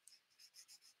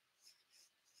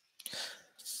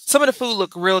 Some of the food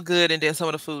look real good, and then some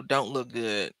of the food don't look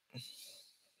good.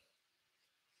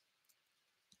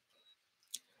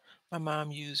 My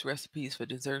mom used recipes for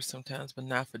desserts sometimes, but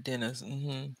not for dinners.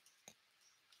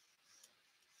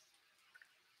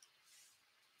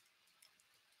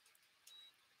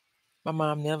 My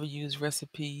mom never used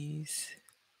recipes.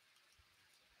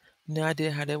 No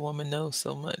idea how that woman knows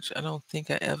so much. I don't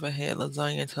think I ever had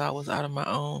lasagna until I was out on my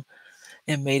own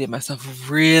and made it myself.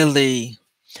 Really?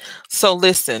 So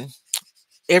listen,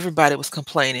 everybody was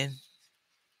complaining.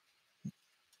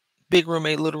 Big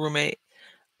roommate, little roommate.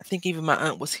 I think even my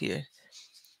aunt was here.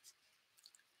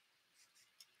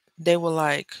 They were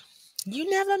like, "You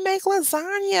never make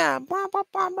lasagna." Blah blah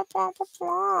blah blah blah blah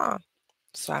blah.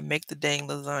 So I make the dang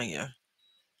lasagna.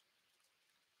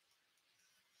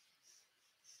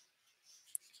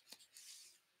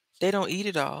 They don't eat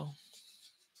it all.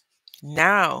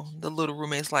 Now the little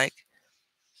roommate's like,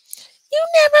 "You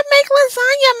never make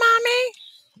lasagna, mommy."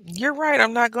 You're right.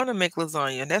 I'm not gonna make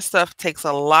lasagna. That stuff takes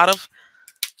a lot of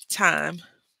time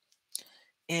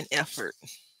and effort.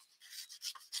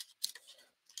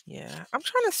 Yeah, I'm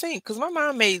trying to think because my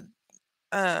mom made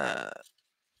uh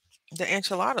the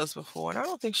enchiladas before, and I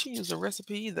don't think she used a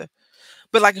recipe either.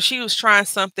 But like if she was trying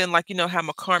something like how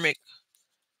McCormick,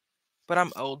 but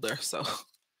I'm older, so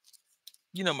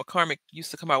McCormick used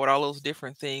to come out with all those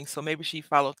different things. So maybe she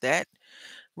followed that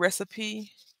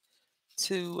recipe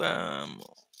to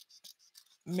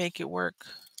make it work.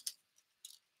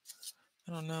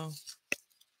 I don't know.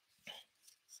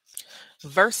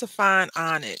 Versifine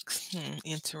Onyx.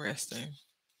 Interesting.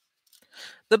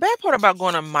 The bad part about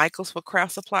going to Michael's for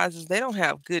craft supplies is they don't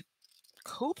have good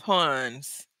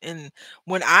coupons. And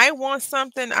when I want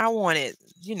something, I want it.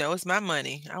 It's my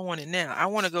money. I want it now. I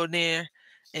want to go there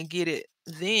and get it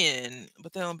then,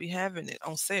 but they don't be having it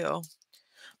on sale.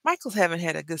 Michael's haven't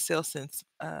had a good sale since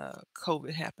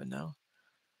COVID happened though.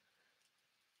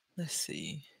 Let's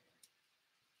see.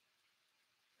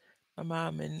 My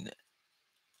mom and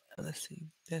let's see.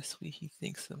 That's sweet. He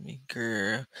thinks of me,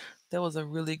 girl. There was a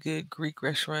really good Greek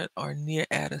restaurant or near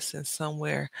Addison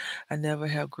somewhere. I never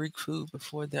had Greek food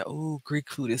before that. Ooh, Greek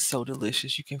food is so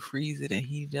delicious. You can freeze it and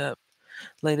heat it up.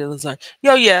 Later lasagna.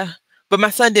 Yo, yeah. But my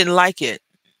son didn't like it.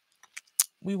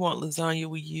 We want lasagna.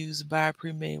 We use buy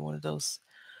pre-made one of those.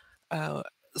 Uh,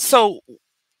 so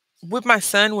with my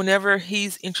son, whenever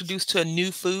he's introduced to a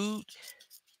new food,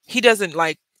 he doesn't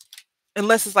like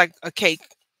unless it's like a cake.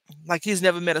 Like he's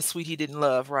never met a sweet he didn't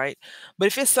love, right? But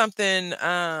if it's something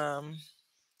a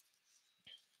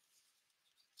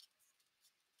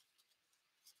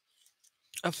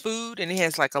food and it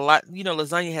has like a lot,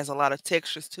 lasagna has a lot of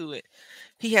textures to it.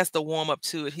 He has to warm up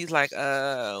to it. He's like,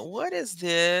 what is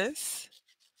this?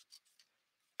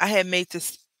 I had made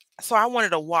this, so I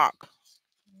wanted a wok.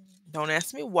 Don't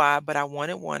ask me why, but I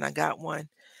wanted one. I got one.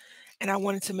 And I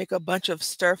wanted to make a bunch of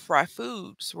stir fry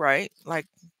foods, right? Like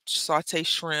saute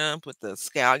shrimp with the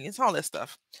scallions, all that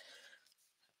stuff.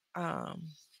 Um,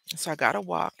 so I got a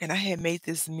wok and I had made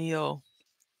this meal.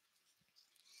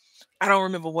 I don't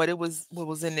remember what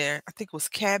was in there. I think it was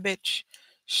cabbage,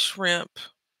 shrimp,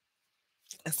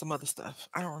 and some other stuff.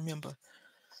 I don't remember.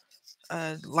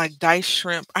 Like diced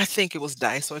shrimp. I think it was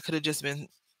diced, so it could have just been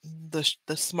the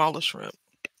smaller shrimp.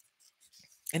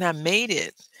 And I made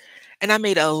it. And I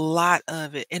made a lot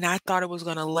of it. And I thought it was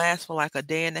gonna last for like a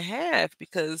day and a half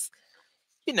because,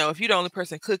 if you're the only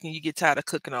person cooking, you get tired of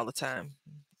cooking all the time.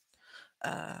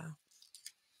 Uh,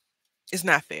 it's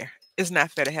not fair. It's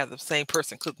not fair to have the same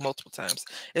person cook multiple times.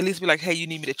 At least be like, hey, you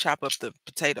need me to chop up the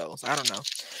potatoes. I don't know.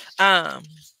 Um,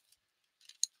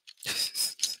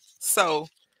 so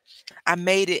I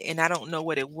made it and I don't know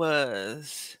what it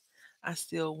was. I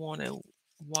still want to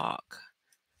walk.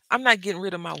 I'm not getting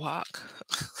rid of my walk.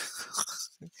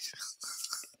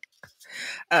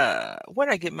 Where'd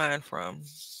I get mine from?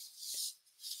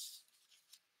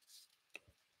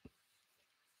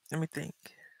 Let me think.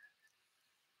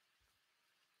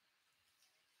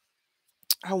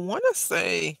 I want to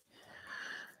say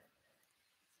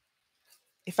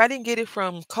if I didn't get it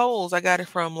from Kohl's, I got it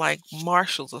from like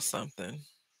Marshalls or something.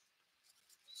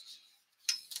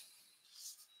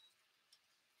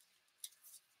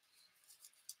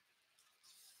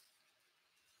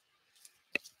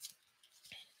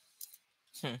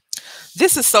 Hmm.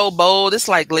 This is so bold. It's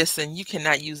like, listen, you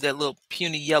cannot use that little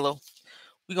puny yellow.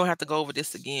 We're gonna have to go over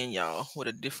this again, y'all, with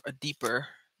a deeper.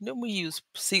 Then we use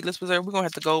seedless preserve. We're gonna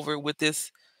have to go over it with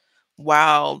this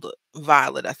wild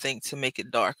violet, I think, to make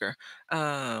it darker.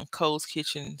 Cole's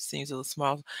Kitchen seems a little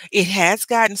small. It has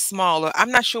gotten smaller. I'm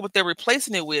not sure what they're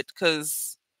replacing it with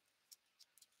because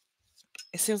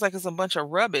it seems like it's a bunch of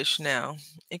rubbish now.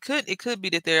 It could be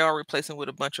that they are replacing with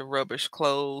a bunch of rubbish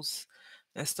clothes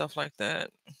and stuff like that.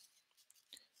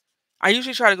 I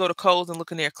usually try to go to Kohl's and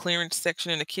look in their clearance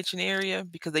section in the kitchen area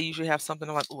because they usually have something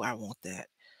I'm like, oh, I want that.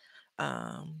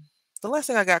 Um, the last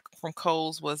thing I got from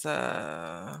Kohl's was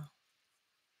a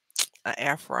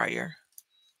air fryer.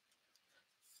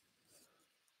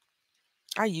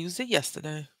 I used it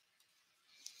yesterday.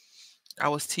 I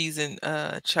was teasing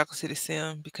Chocolate City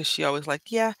Sim because she always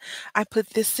like, yeah, I put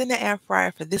this in the air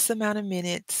fryer for this amount of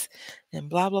minutes and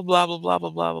blah blah blah blah blah blah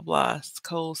blah blah blah.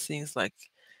 Kohl's seems like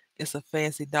it's a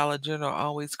fancy Dollar General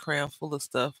always crammed full of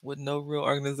stuff with no real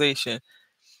organization.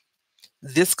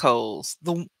 This Kohl's,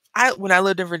 when I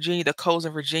lived in Virginia, the Kohl's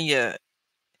in Virginia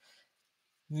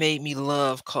made me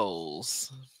love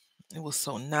Kohl's. It was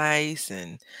so nice,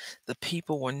 and the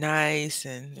people were nice,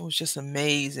 and it was just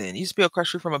amazing. It used to be across the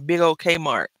street from a big old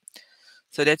Kmart.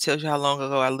 So that tells you how long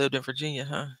ago I lived in Virginia,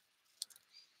 huh?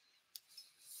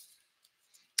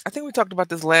 I think we talked about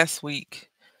this last week,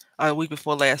 week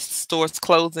before last. Stores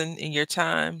closing in your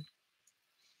time.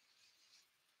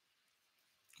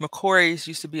 McCory's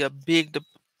used to be a big,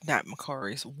 not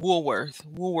McCory's, Woolworth.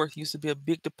 Woolworth used to be a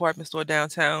big department store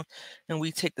downtown, and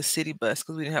we take the city bus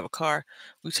because we didn't have a car.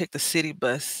 We take the city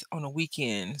bus on the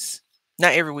weekends,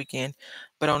 not every weekend,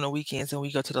 but on the weekends, and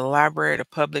we go to the library,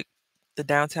 the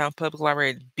downtown public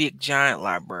library, big giant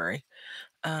library.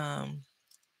 Um,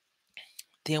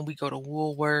 then we go to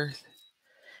Woolworth.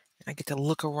 I get to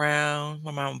look around.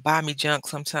 My mom buy me junk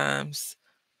sometimes.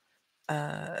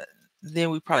 Uh,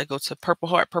 then we probably go to Purple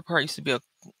Heart. Purple Heart used to be a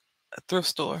thrift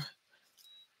store.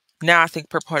 Now I think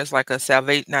Purple Heart is like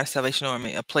not a Salvation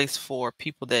Army, a place for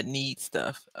people that need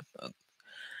stuff.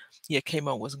 Yeah,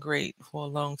 Kmart was great for a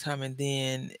long time, and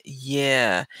then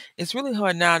yeah, it's really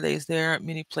hard nowadays. There aren't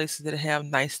many places that have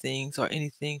nice things or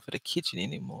anything for the kitchen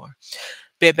anymore.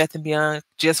 Bed Bath and Beyond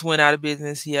just went out of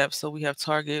business. Yep. So we have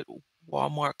Target,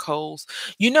 Walmart, Kohl's.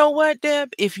 You know what,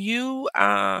 Deb? If you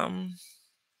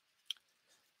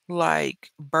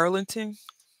like Burlington,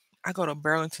 I go to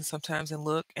Burlington sometimes and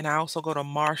look, and I also go to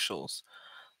Marshalls.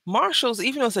 Marshalls,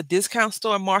 even though it's a discount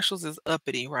store, Marshalls is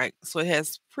uppity, right? So it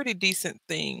has pretty decent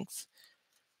things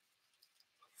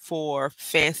for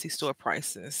fancy store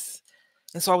prices.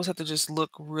 And so I always have to just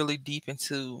look really deep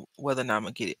into whether or not I'm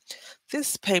gonna get it.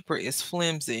 This paper is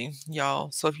flimsy,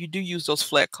 y'all. So if you do use those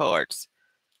flat cards,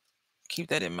 keep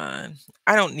that in mind.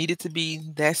 I don't need it to be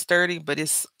that sturdy, but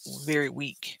it's very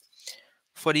weak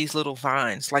for these little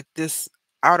vines. Like this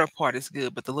outer part is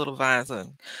good, but the little vines are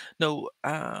no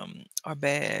are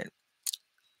bad.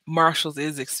 Marshalls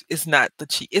it's not the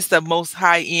cheap. It's the most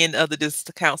high end of the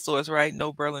discount stores, right?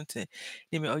 No Burlington.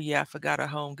 Oh yeah, I forgot a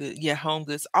Home Goods. Yeah, Home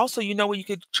Goods. Also, you know what you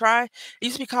could try? It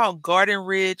used to be called Garden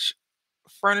Ridge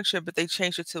furniture, but they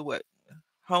changed it to what?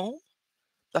 Home?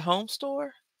 The home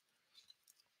store?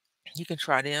 You can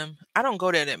try them. I don't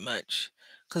go there that much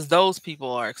because those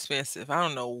people are expensive. I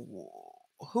don't know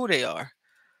who they are,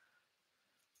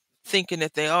 thinking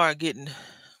that they are getting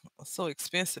so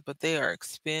expensive, but they are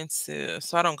expensive.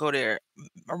 So I don't go there.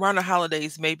 Around the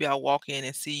holidays, maybe I'll walk in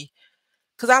and see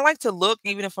because I like to look,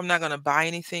 even if I'm not going to buy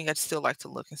anything, I'd still like to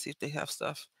look and see if they have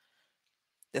stuff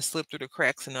that slipped through the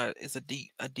cracks and is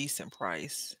a decent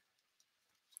price.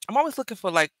 I'm always looking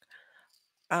for like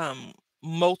um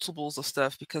multiples of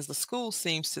stuff because the school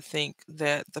seems to think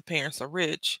that the parents are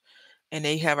rich and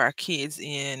they have our kids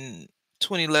in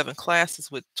 2011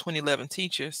 classes with 2011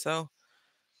 teachers. So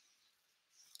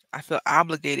I feel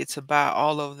obligated to buy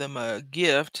all of them a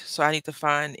gift. So I need to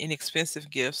find inexpensive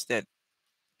gifts that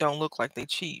don't look like they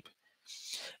cheap.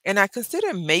 And I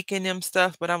consider making them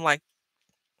stuff, but I'm like,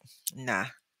 nah,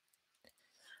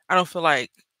 I don't feel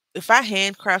like if I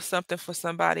handcraft something for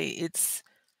somebody,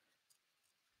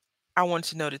 I want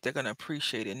to know that they're gonna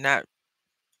appreciate it, not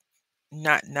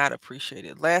appreciate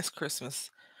it. Last Christmas,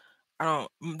 I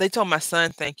don't they told my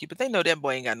son thank you, but they know that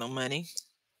boy ain't got no money.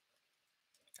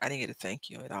 I didn't get a thank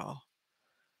you at all.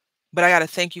 But I got a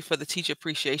thank you for the teacher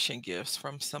appreciation gifts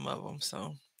from some of them.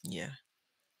 So yeah.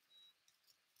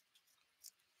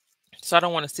 So I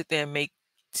don't want to sit there and make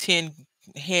 10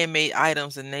 handmade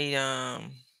items and they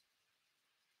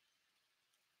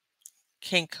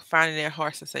can't find in their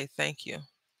hearts to say thank you.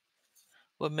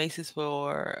 What Macy's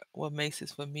for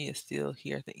me is still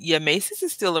here. Yeah, Macy's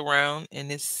is still around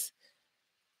and it's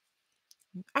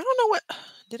I don't know what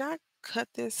did I cut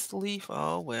this leaf?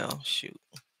 Oh well, shoot.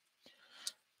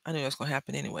 I knew it was gonna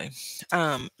happen anyway.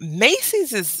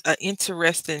 Macy's is an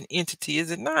interesting entity, is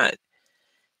it not?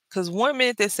 Because one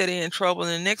minute they say they're in trouble,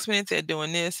 and the next minute they're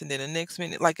doing this, and then the next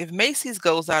minute, like if Macy's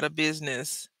goes out of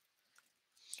business,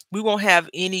 we won't have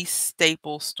any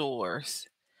staple stores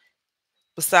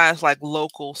besides like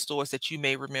local stores that you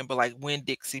may remember, like Winn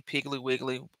Dixie, Piggly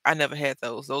Wiggly. I never had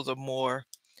those. Those are more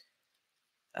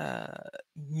uh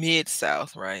mid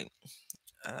South, right?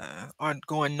 Or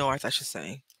going north, I should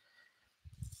say.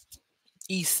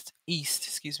 East,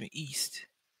 excuse me, east.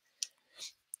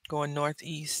 Going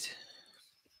northeast.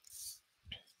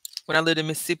 When I lived in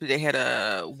Mississippi, they had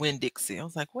a Winn-Dixie. I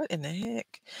was like, "What in the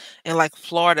heck?" And like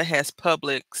Florida has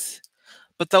Publix,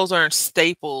 but those aren't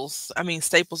staples. I mean,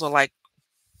 staples are like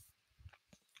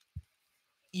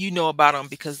you know about them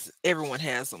because everyone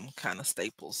has them, kind of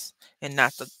staples, and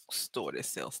not the store that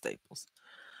sells staples.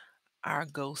 Our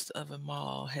ghost of a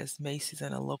mall has Macy's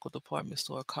and a local department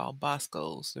store called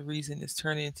Bosco's. The reason is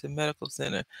turning into a medical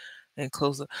center and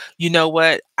close. You know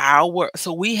what?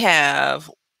 So we have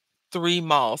three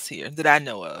malls here that I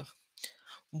know of.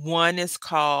 One is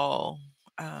called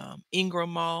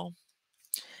Ingram Mall,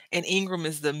 and Ingram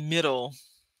is the middle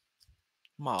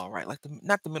mall, right? Like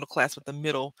not the middle class, but the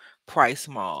middle price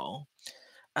mall.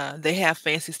 They have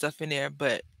fancy stuff in there,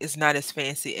 but it's not as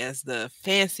fancy as the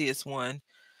fanciest one.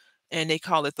 And they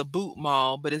call it the Boot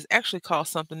Mall, but it's actually called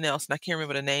something else, and I can't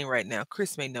remember the name right now.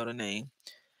 Chris may know the name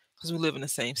because we live in the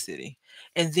same city.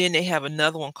 And then they have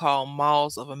another one called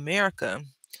Malls of America.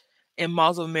 And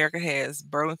Malls of America has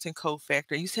Burlington Coat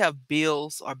Factory. It used to have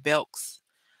Bills or Belks,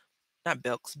 not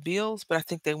Belks, Bills, but I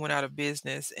think they went out of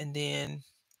business. And then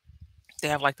they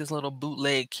have like this little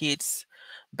bootleg kids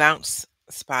bounce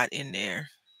spot in there,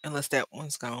 unless that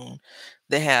one's gone.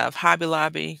 They have Hobby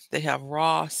Lobby, they have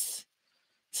Ross.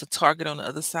 It's a Target on the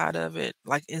other side of it.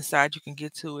 Like inside, you can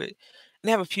get to it. And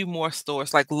they have a few more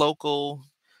stores, like local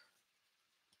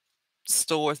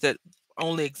stores that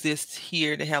only exist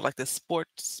here. They have like the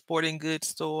sporting goods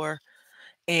store.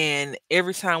 And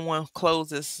every time one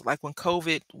closes, like when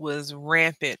COVID was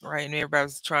rampant, right, and everybody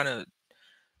was trying to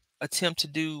attempt to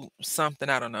do something,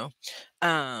 I don't know.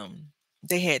 Um,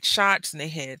 they had shots and they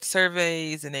had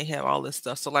surveys and they have all this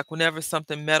stuff. So like whenever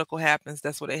something medical happens,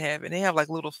 that's what they have. And they have like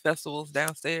little festivals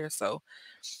downstairs. So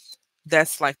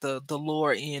that's like the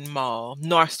lower end mall.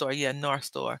 North Store, yeah, North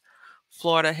Store.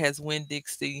 Florida has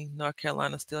Winn-Dixie. North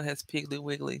Carolina still has Piggly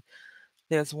Wiggly.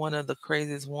 There's one of the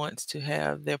craziest wants to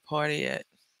have their party at.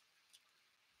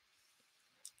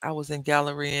 I was in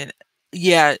Galleria, and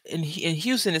yeah, in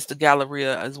Houston, it's the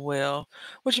Galleria as well.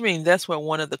 What you mean? That's where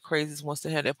one of the craziest wants to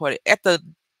have their party at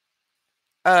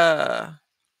uh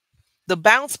the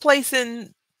bounce place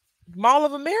in Mall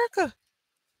of America,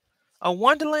 a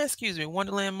Wonderland. Excuse me,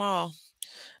 Wonderland Mall.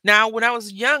 Now, when I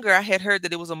was younger, I had heard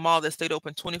that it was a mall that stayed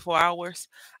open 24 hours.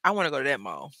 I want to go to that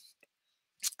mall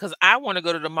because I want to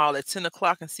go to the mall at 10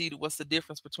 o'clock and see what's the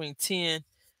difference between 10.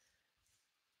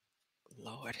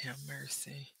 Lord have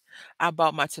mercy. I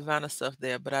bought my Savannah stuff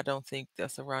there, but I don't think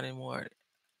that's around anymore.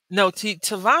 No,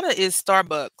 Tavana is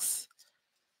Starbucks.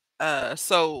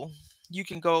 So you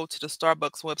can go to the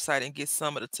Starbucks website and get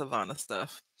some of the Tavana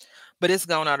stuff, but it's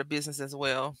gone out of business as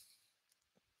well.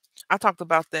 I talked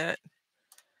about that.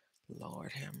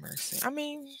 Lord have mercy. I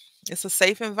mean, it's a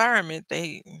safe environment.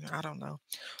 I don't know.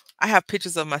 I have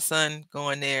pictures of my son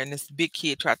going there, and this big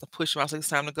kid tried to push him. I was like, it's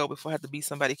time to go before I have to beat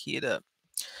somebody kid up.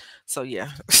 So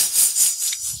yeah,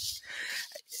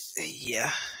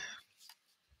 yeah.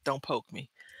 Don't poke me.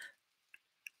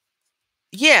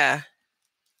 Yeah,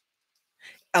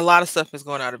 a lot of stuff is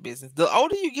going out of business. The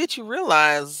older you get, you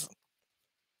realize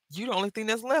you the only thing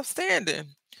that's left standing.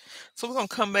 So we're gonna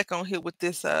come back on here with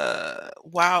this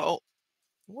wild,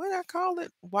 what did I call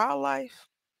it? Wildlife?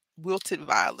 Wilted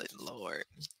violet, Lord.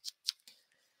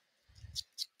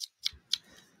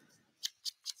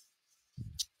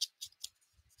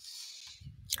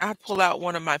 I'd pull out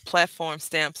one of my platform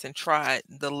stamps and try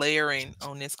the layering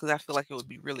on this because I feel like it would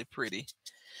be really pretty.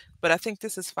 But I think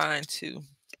this is fine too.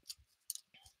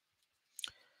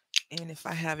 And if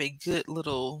I have a good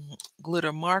little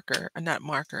glitter marker, not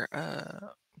marker,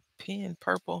 pen,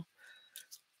 purple.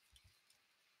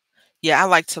 Yeah, I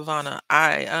like Tavana.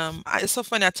 It's so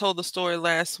funny. I told the story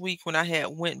last week when I had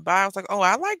went by. I was like, "Oh,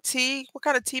 I like tea. What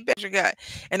kind of tea bags you got?"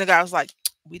 And the guy was like,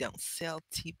 "We don't sell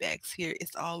tea bags here.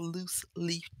 It's all loose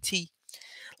leaf tea."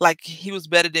 Like he was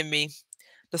better than me.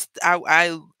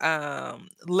 I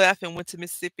left and went to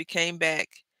Mississippi, came back,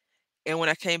 and when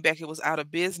I came back, it was out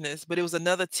of business. But it was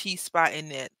another tea spot in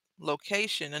that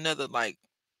location, another like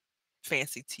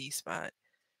fancy tea spot.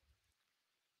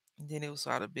 And then it was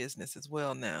out of business as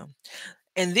well now.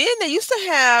 And then they used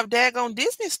to have daggone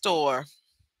Disney store.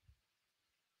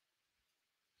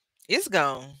 It's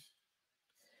gone.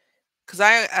 Cause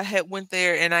I had went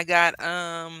there and I got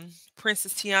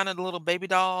Princess Tiana, the little baby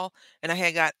doll, and I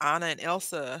had got Anna and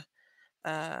Elsa.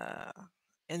 Uh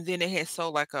and then they had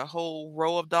sold like a whole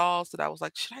row of dolls that I was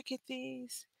like, should I get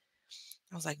these?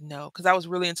 I was like, no, because I was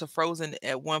really into Frozen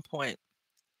at one point.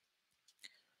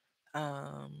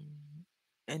 Um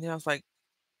and then I was like,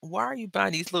 why are you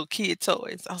buying these little kid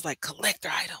toys? I was like, collector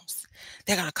items.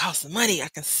 They're gonna cost some money. I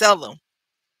can sell them.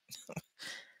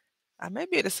 I may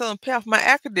be able to sell them pay off my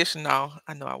air conditioner. No,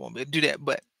 I know I won't be able to do that,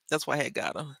 but that's why I had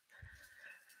got them.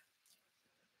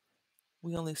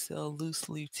 We only sell loose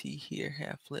leaf tea here,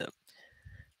 half flip.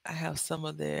 I have some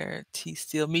of their tea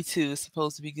still. Me too. It's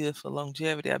supposed to be good for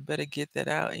longevity. I better get that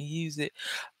out and use it.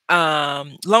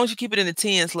 Long as you keep it in the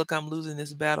tens. Look, I'm losing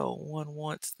this battle. One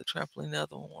wants the trampoline, the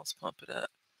other one wants to pump it up.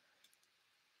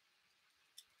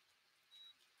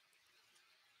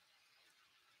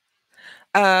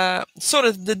 Sort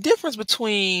of the difference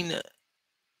between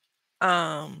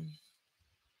um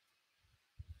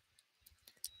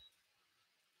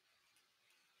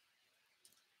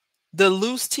the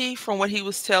loose tea from what he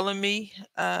was telling me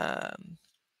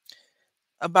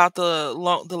about the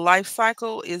life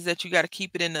cycle is that you got to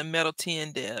keep it in the metal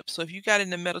tin, Deb. So if you got it in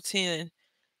the metal tin,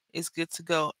 it's good to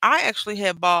go. I actually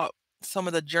had bought some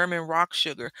of the German rock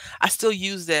sugar. I still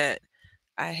use that.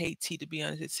 I hate tea, to be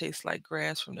honest. It tastes like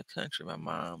grass from the country my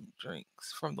mom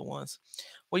drinks from the ones.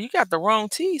 Well, you got the wrong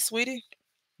tea, sweetie.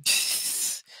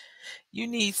 You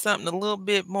need something a little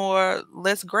bit more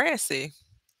less grassy.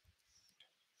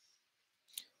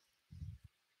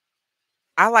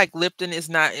 I like Lipton. It's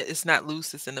not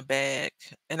loose, it's in the bag.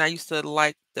 And I used to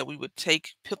like that we would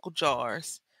take pickle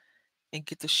jars and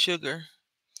get the sugar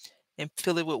and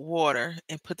fill it with water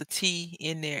and put the tea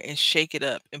in there and shake it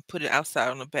up and put it outside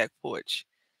on the back porch.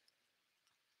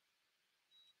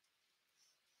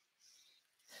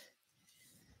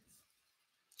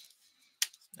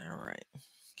 All right.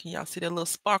 Can y'all see that little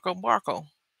sparkle barkle?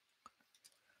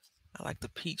 I like the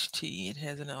peach tea. It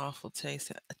has an awful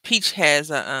taste. Peach has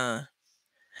a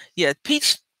yeah,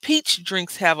 peach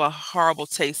drinks have a horrible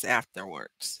taste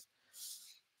afterwards.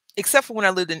 Except for when I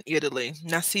lived in Italy.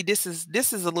 Now see, this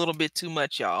is a little bit too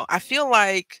much, y'all. I feel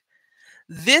like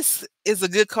this is a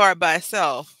good card by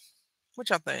itself. What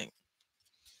y'all think?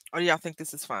 Or do y'all think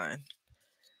this is fine?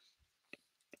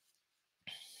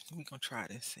 We gonna try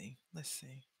this. See, let's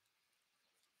see.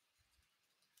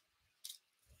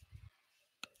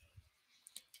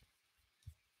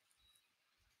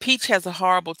 Peach has a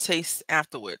horrible taste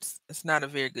afterwards. It's not a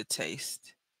very good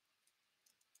taste.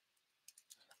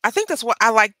 I think that's what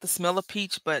I like the smell of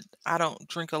peach, but I don't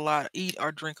eat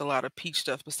or drink a lot of peach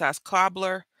stuff besides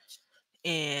cobbler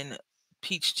and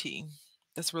peach tea.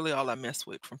 That's really all I mess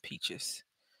with from peaches.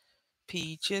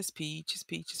 Peaches, peaches,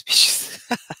 peaches, peaches.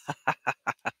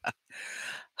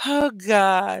 Oh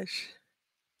gosh.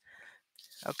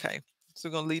 Okay. So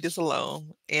we're gonna leave this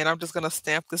alone. And I'm just gonna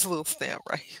stamp this little stamp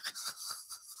right here.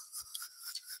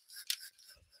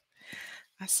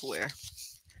 I swear.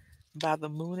 By the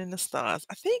moon and the stars.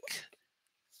 I think.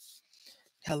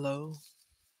 Hello.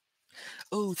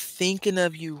 Oh, thinking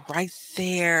of you right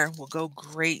there will go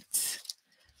great.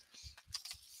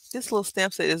 This little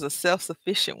stamp set is a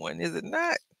self-sufficient one, is it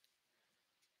not?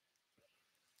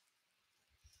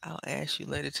 I'll ask you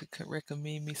later to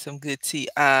recommend me some good tea.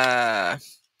 I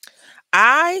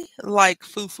like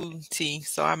foo-foo tea,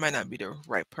 so I might not be the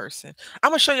right person.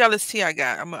 I'm gonna show y'all this tea I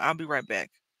got. I'll be right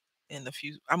back in a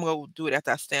few. I'm gonna do it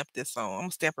after I stamp this on. I'm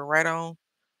gonna stamp it right on,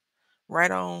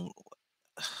 right on.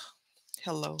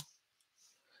 Hello,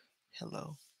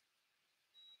 hello.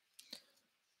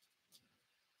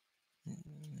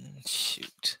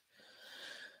 Shoot.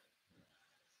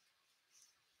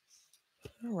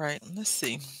 All right, let's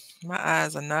see. My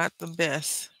eyes are not the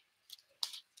best.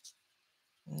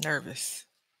 Nervous.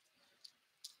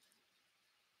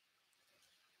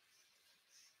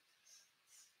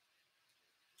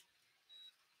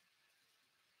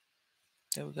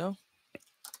 There we go.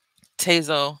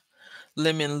 Tazo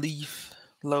lemon leaf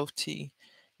loaf tea.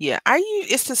 Yeah, I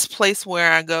use it's this place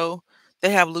where I go.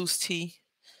 They have loose tea.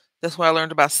 That's where I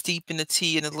learned about steeping the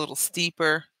tea in a little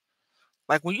steeper.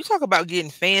 Like when you talk about getting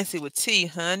fancy with tea,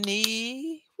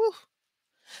 honey. Whew,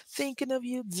 thinking of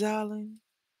you, darling.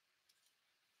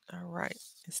 All right.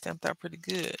 It stamped out pretty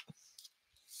good.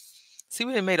 See,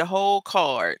 we done made a whole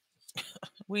card.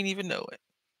 We didn't even know it.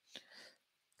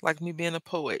 Like me being a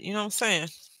poet. You know what I'm saying?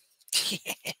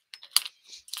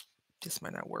 This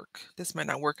might not work. This might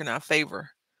not work in our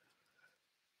favor.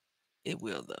 It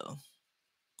will though.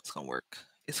 It's gonna work.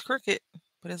 It's crooked,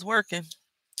 but it's working.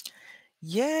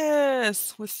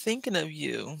 Yes, we're thinking of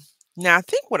you. Now I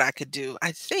think what I could do,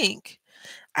 I think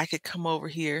I could come over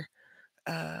here.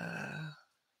 Uh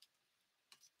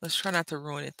let's try not to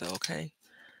ruin it though, okay?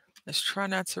 Let's try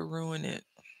not to ruin it.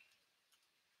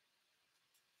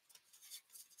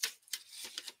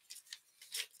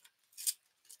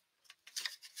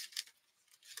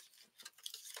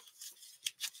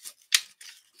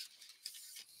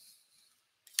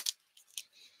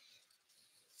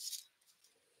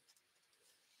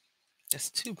 It's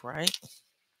too bright.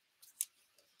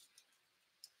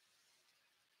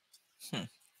 Hmm.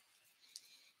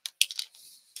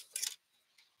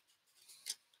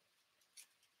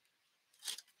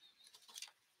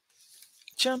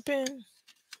 Jump in.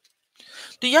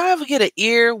 Do y'all ever get an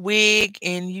ear wig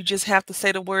and you just have to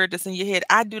say the word that's in your head?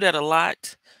 I do that a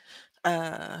lot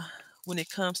when it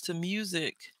comes to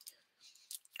music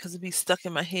because it be stuck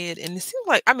in my head. And it seems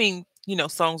like, I mean,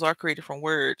 songs are created from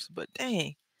words, but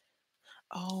dang.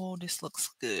 Oh, this looks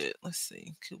good. Let's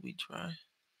see. Could we try?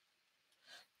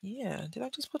 Yeah. Did I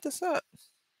just put this up?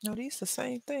 No, these the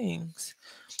same things.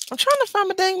 I'm trying to find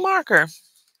my dang marker.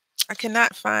 I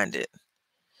cannot find it.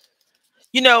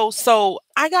 So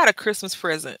I got a Christmas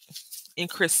present in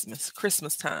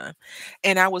Christmas time.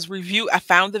 And I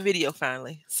found the video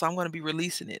finally. So I'm going to be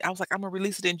releasing it. I was like, I'm going to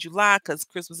release it in July because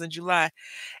Christmas in July.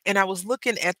 And I was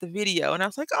looking at the video and I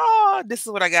was like, oh, this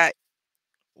is what I got.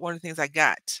 One of the things I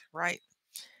got, right?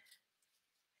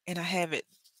 And I have it.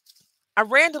 I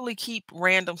randomly keep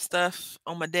random stuff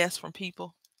on my desk from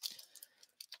people.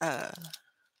 Uh,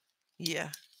 yeah.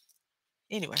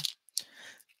 Anyway,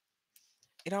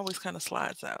 it always kind of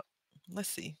slides out. Let's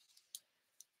see.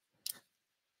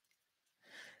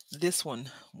 This one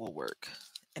will work.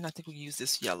 And I think we use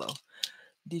this yellow.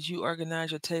 Did you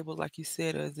organize your table like you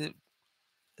said, or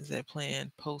is that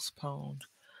plan postponed?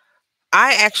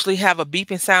 I actually have a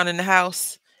beeping sound in the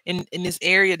house in this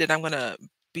area that I'm gonna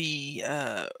be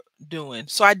doing.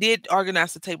 So I did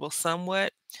organize the table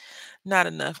somewhat, not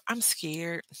enough. I'm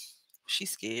scared.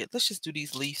 She's scared. Let's just do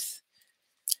these leaves.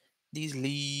 These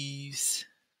leaves.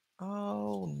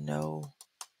 Oh no.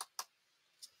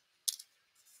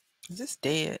 Is this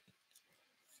dead?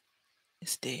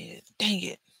 It's dead. Dang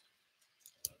it.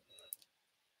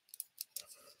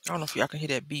 I don't know if y'all can hear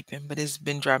that beeping, but it's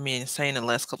been driving me insane the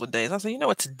last couple of days. I said, you know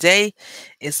what? Today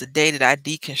is the day that I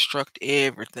deconstruct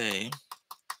everything.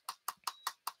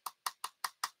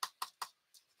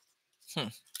 Hmm.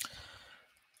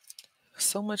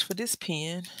 So much for this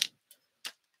pen.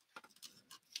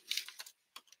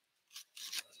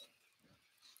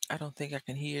 I don't think I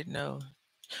can hear it. No.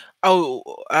 Oh,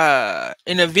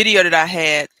 in a video that I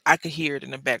had, I could hear it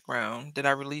in the background. Did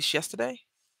I release yesterday?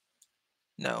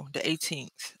 No, the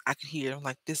 18th. I could hear it. I'm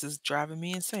like, this is driving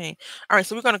me insane. All right,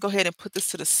 so we're gonna go ahead and put this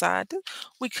to the side.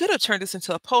 We could have turned this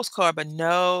into a postcard, but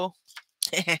no.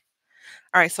 All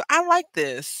right, so I like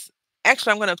this.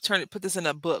 Actually, I'm gonna put this in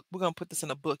a book. We're gonna put this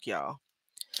in a book, y'all.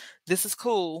 This is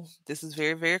cool. This is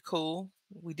very, very cool.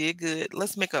 We did good.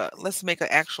 Let's make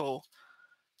a actual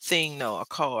thing, no, a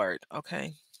card,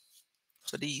 okay,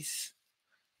 for these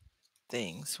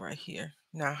things right here.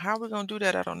 Now, how we're gonna do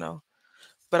that, I don't know.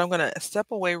 But I'm gonna step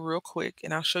away real quick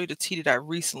and I'll show you the tea that I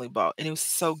recently bought. And it was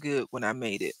so good when I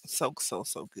made it. So, so,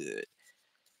 so good.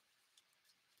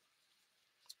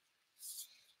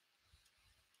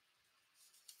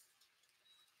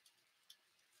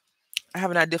 I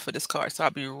have an idea for this card, so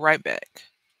I'll be right back.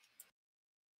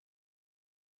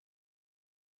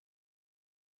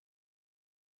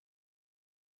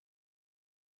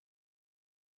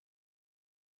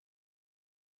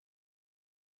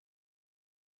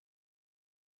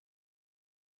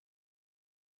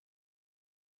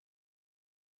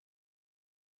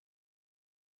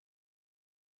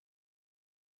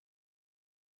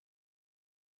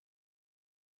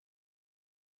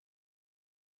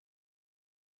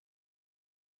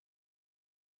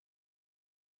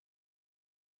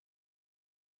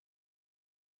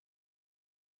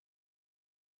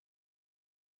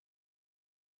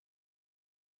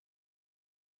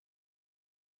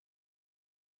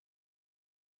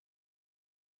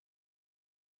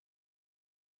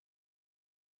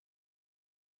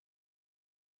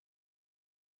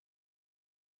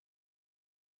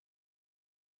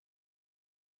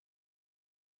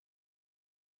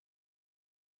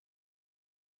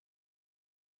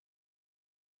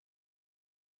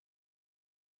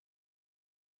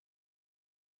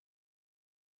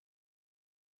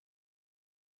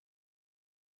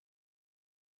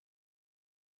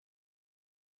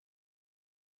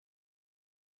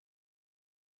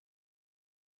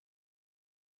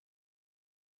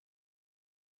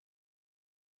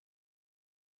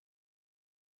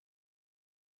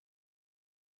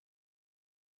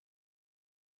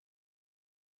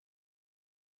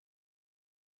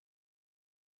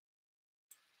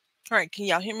 All right, can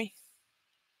y'all hear me?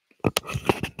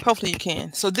 Hopefully you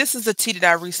can. So this is the tea that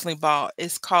I recently bought.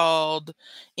 It's called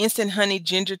Instant Honey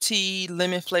Ginger Tea,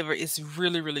 lemon flavor. It's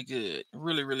really, really good.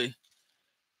 Really, really,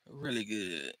 really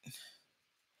good.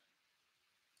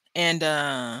 And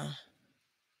the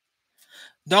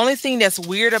only thing that's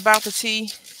weird about the tea,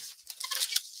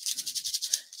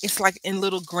 it's like in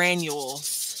little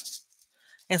granules.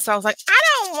 And so I was like, I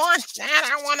don't want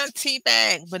that. I want a tea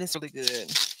bag, but it's really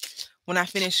good. When I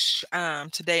finish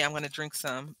today, I'm going to drink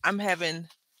some. I'm having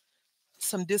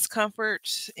some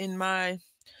discomfort in my,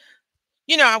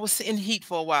 I was in heat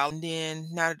for a while and then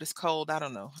now that it's cold, I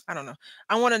don't know. I don't know.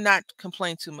 I want to not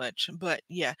complain too much, but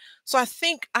yeah. So I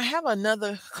think I have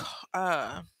another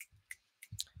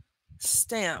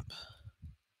stamp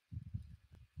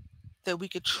that we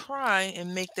could try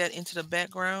and make that into the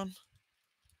background,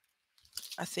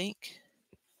 I think.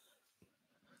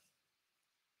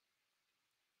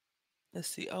 Let's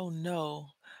see. Oh no,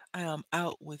 I am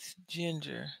out with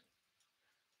ginger.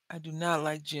 I do not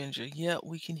like ginger. Yep,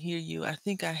 we can hear you. I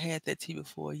think I had that tea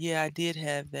before. Yeah, I did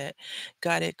have that.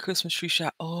 Got it. Christmas tree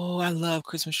shop. Oh, I love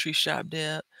Christmas tree shop,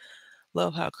 Deb.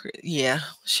 Love how, yeah,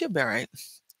 she'll be all right.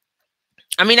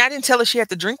 I mean, I didn't tell her she had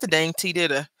to drink the dang tea,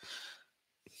 did I?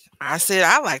 I said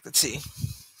I like the tea.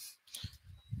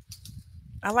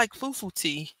 I like foo-foo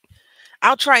tea.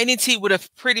 I'll try any tea with a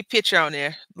pretty picture on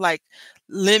there, like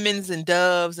lemons and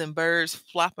doves and birds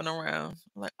flopping around.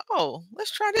 I'm like, oh,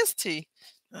 let's try this tea.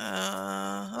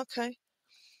 Okay.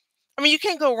 I mean, you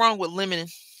can't go wrong with lemon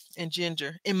and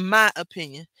ginger, in my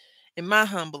opinion, in my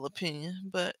humble opinion.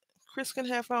 But Chris can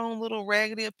have her own little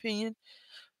raggedy opinion.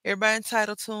 Everybody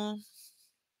entitled to them.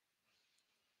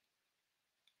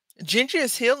 Ginger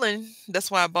is healing.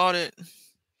 That's why I bought it.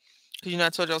 Because I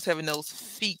told you I was having those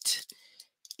feet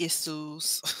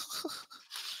issues.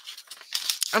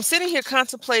 I'm sitting here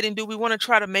contemplating, do we want to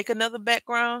try to make another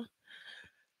background?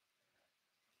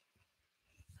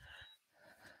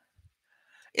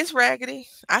 It's raggedy.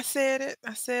 I said it.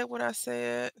 I said what I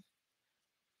said.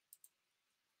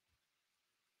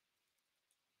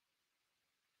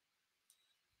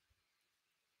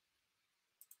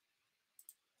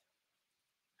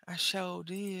 I sure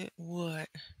did. What?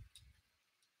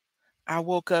 I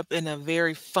woke up in a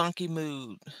very funky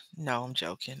mood. No, I'm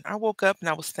joking. I woke up and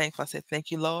I was thankful. I said,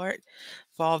 thank you, Lord,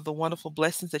 for all the wonderful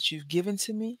blessings that you've given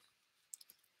to me.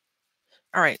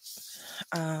 All right.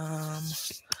 Um,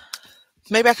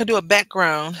 maybe I could do a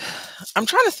background. I'm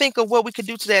trying to think of what we could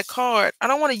do to that card. I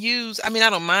don't want to use, I mean, I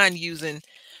don't mind using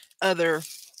other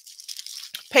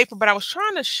paper, but I was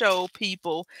trying to show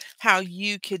people how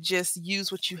you could just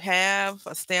use what you have,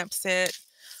 a stamp set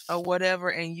or whatever,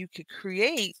 and you could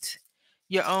create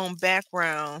your own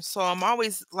background. So I'm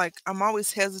always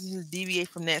hesitant to deviate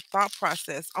from that thought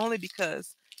process only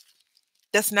because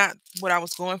that's not what I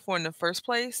was going for in the first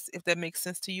place, if that makes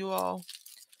sense to you all.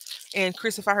 And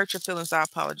Chris, if I hurt your feelings, I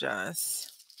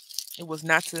apologize. It was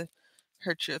not to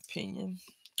hurt your opinion.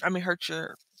 I mean, hurt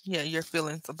your, yeah, your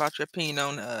feelings about your opinion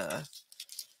on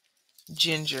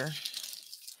ginger.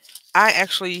 I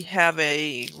actually have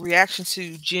a reaction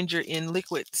to ginger in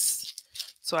liquids,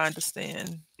 so I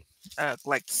understand.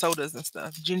 Like sodas and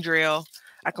stuff. Ginger ale,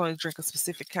 I can only drink a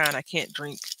specific kind. I can't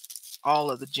drink all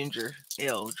of the ginger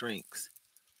ale drinks.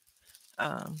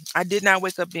 I did not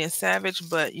wake up being savage,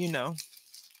 but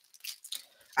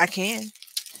I can.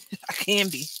 I can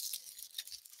be,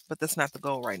 but that's not the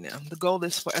goal right now. The goal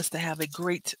is for us to have a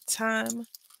great time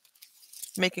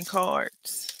making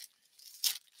cards.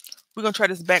 We're gonna try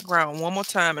this background one more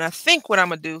time, and I think what I'm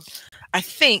gonna do, I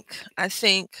think,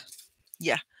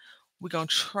 yeah, we're gonna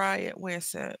try it.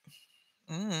 Where's that?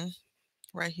 Mm,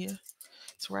 right here.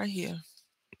 It's right here.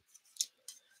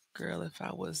 Girl, if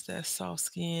I was that soft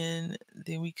skin,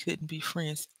 then we couldn't be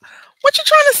friends. What you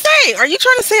trying to say? Are you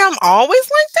trying to say I'm always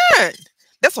like that?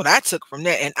 That's what I took from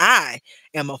that, and I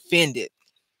am offended.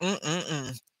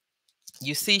 Mm-mm-mm.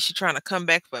 You see, she trying to come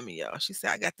back for me, y'all. She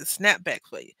said, I got the snap back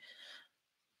for you.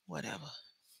 Whatever.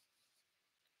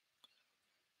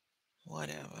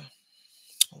 Whatever.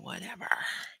 Whatever.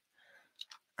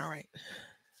 All right.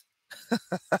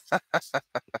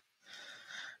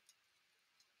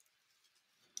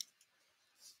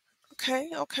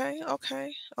 Okay, okay,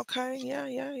 okay, okay. Yeah,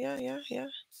 yeah, yeah, yeah, yeah.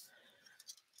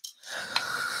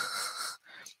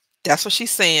 That's what she's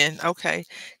saying. Okay.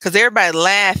 Because everybody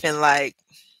laughing like,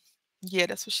 yeah,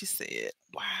 that's what she said.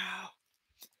 Wow.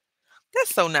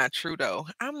 That's so not true though.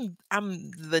 I'm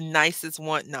the nicest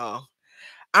one. No.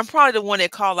 I'm probably the one that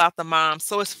called out the mom.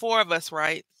 So it's four of us,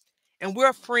 right? And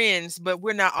we're friends, but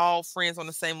we're not all friends on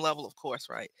the same level, of course,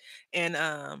 right? And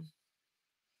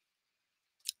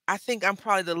I think I'm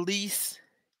probably the least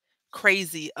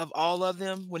crazy of all of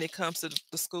them when it comes to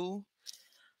the school.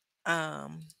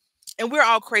 Um and we're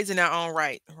all crazy in our own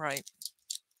right, right?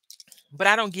 But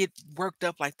I don't get worked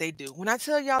up like they do. When I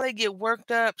tell y'all they get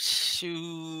worked up,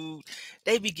 shoot,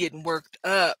 they be getting worked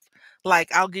up.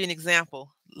 Like, I'll give you an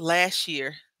example. Last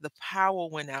year, the power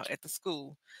went out at the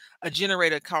school. A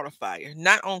generator caught a fire,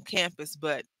 not on campus,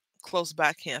 but close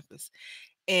by campus.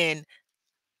 And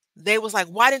they was like,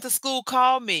 why didn't the school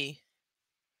call me?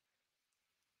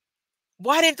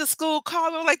 Why didn't the school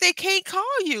call me? I'm like, they can't call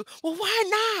you. Well,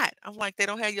 why not? I'm like, they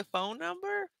don't have your phone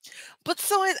number. But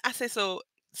I say so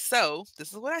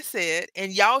this is what I said,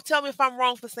 and y'all tell me if I'm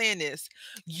wrong for saying this.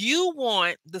 You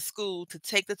want the school to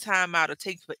take the time out to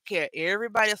take care of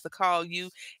everybody else to call you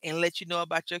and let you know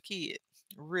about your kid.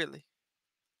 Really?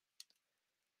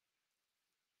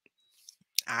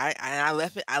 I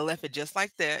left it just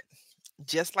like that.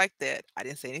 Just like that. I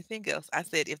didn't say anything else. I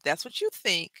said, if that's what you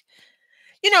think,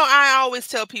 I always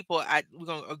tell people we're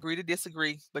gonna agree to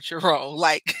disagree, but you're wrong.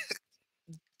 Like,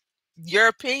 your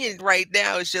opinion right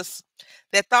now is just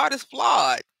that thought is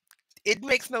flawed. It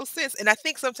makes no sense. And I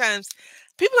think sometimes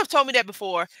people have told me that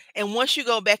before. And once you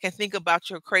go back and think about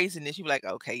your craziness, you're like,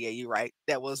 okay, yeah, you're right.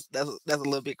 That's a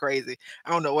little bit crazy.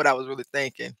 I don't know what I was really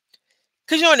thinking.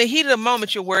 Because you're in the heat of the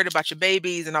moment, you're worried about your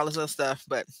babies and all this other stuff.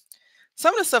 But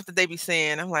some of the stuff that they be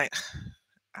saying, I'm like,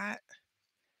 I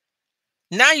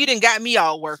now you didn't got me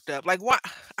all worked up. Like, why?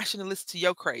 I shouldn't listen to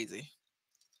your crazy.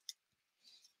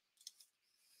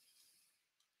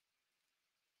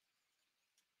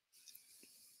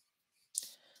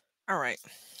 All right.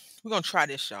 We're gonna try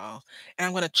this, y'all. And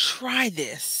I'm gonna try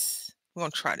this. We're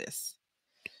gonna try this.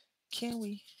 Can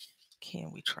we?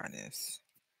 Can we try this?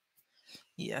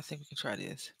 Yeah, I think we can try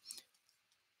this.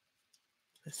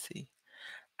 Let's see.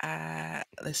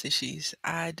 Let's see.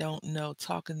 I don't know.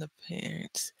 Talking to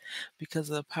parents because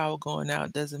of the power going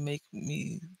out doesn't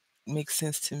make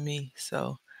sense to me.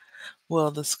 So, well,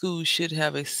 the school should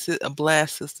have a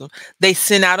blast system. They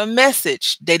sent out a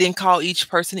message. They didn't call each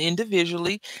person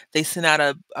individually. They sent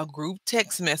out a group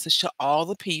text message to all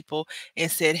the people and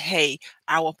said, hey,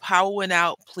 our power went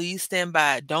out. Please stand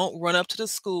by. Don't run up to the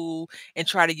school and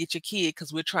try to get your kid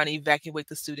because we're trying to evacuate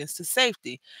the students to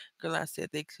safety. Girl, I said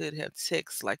they could have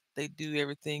text like they do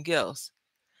everything else.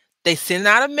 They sent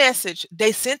out a message.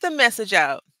 They sent the message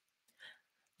out.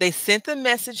 They sent the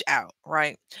message out,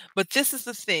 right? But this is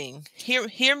the thing. Hear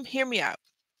me out.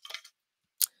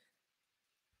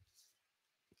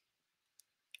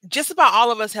 Just about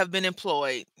all of us have been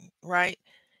employed, right?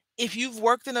 If you've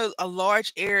worked in a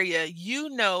large area, you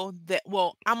know that.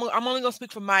 Well, I'm only gonna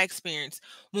speak from my experience.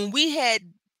 When we had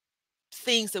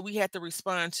things that we had to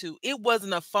respond to. It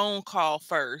wasn't a phone call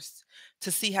first to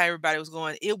see how everybody was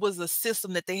going. It was a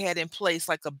system that they had in place,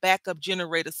 like a backup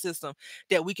generator system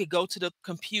that we could go to the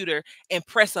computer and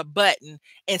press a button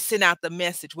and send out the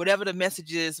message. Whatever the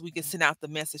message is, we can send out the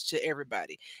message to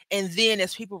everybody. And then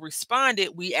as people responded,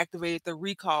 we activated the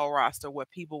recall roster where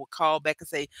people would call back and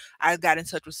say, I got in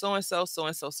touch with so and so, so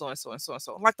and so, so and so, and so and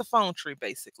so, like the phone tree,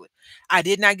 basically. I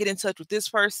did not get in touch with this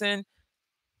person,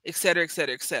 et cetera, et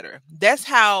cetera, et cetera. That's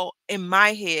how, in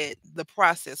my head, the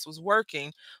process was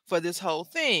working for this whole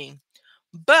thing.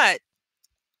 But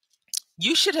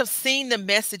you should have seen the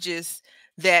messages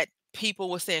that people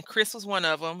were saying. Chris was one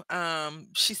of them.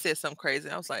 She said something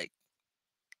crazy. I was like,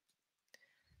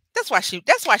 that's why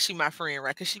she my friend,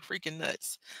 right? Because she freaking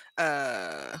nuts.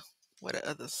 What a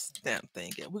other damn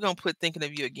thing. Yeah, we're gonna put thinking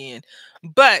of you again.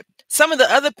 But some of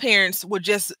the other parents were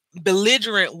just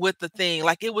belligerent with the thing.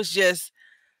 Like it was just,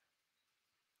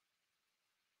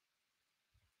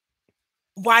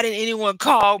 why didn't anyone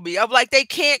call me? I'm like, they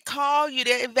can't call you.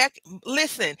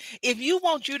 Listen, if you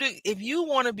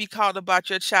want to be called about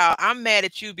your child, I'm mad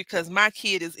at you because my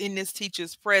kid is in this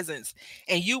teacher's presence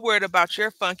and you worried about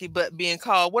your funky butt being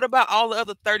called. What about all the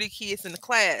other 30 kids in the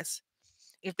class?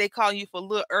 If they call you for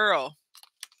little Earl,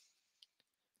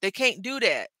 they can't do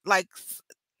that. Like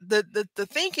the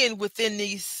thinking within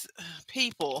these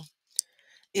people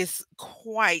is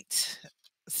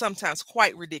sometimes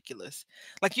quite ridiculous.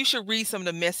 Like you should read some of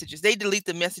the messages. They delete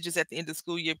the messages at the end of the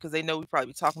school year because they know we probably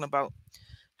be talking about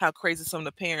how crazy some of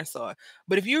the parents are.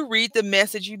 But if you read the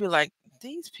message, you'd be like,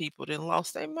 these people didn't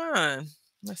lost their mind.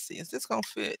 Let's see, is this gonna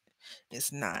fit?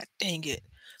 It's not. Dang it.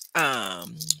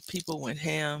 People went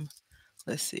ham.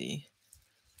 Let's see.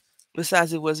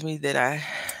 Besides, it was me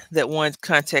that wanted to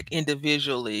contact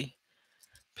individually.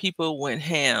 People went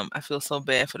ham. I feel so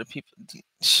bad for the people.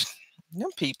 Them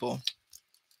people.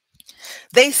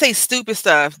 They say stupid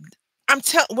stuff.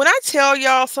 When I tell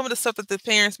y'all some of the stuff that the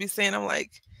parents be saying, I'm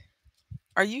like,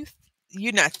 are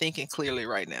you're not thinking clearly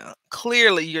right now.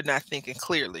 Clearly you're not thinking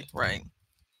clearly, right?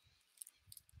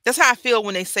 That's how I feel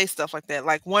when they say stuff like that.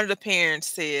 Like one of the parents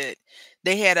said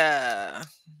they had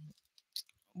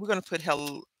we're gonna put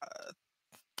hell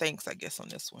thanks, I guess, on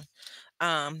this one.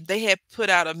 They had put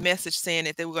out a message saying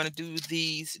that they were gonna do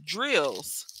these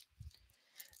drills.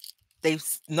 They've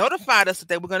notified us that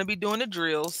they were going to be doing the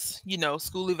drills,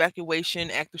 school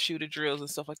evacuation, active shooter drills, and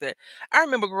stuff like that. I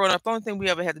remember growing up, the only thing we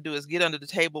ever had to do is get under the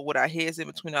table with our heads in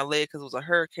between our legs because it was a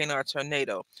hurricane or a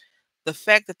tornado. The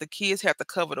fact that the kids have to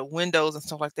cover the windows and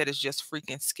stuff like that is just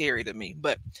freaking scary to me.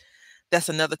 But that's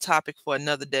another topic for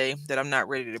another day that I'm not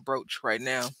ready to broach right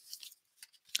now.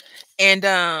 And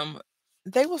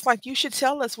they was like, you should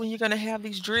tell us when you're going to have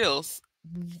these drills.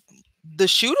 The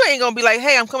shooter ain't going to be like,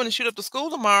 hey, I'm coming to shoot up the school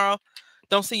tomorrow.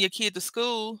 Don't send your kid to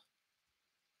school.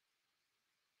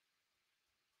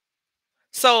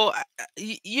 So,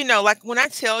 like when I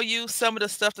tell you some of the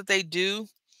stuff that they do,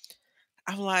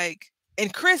 I'm like,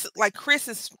 and Chris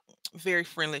is very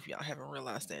friendly. If y'all haven't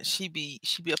realized that, she be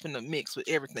up in the mix with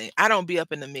everything. I don't be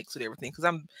up in the mix with everything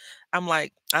because I'm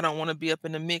like, I don't want to be up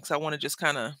in the mix. I want to just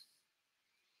kind of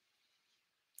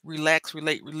relax,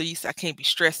 relate, release. I can't be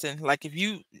stressing. Like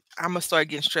I'm gonna start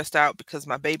getting stressed out because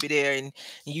my baby there and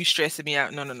you stressing me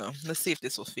out. No, no, no. Let's see if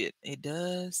this will fit. It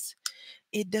does.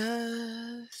 It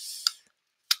does.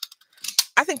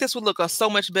 I think this would look so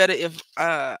much better if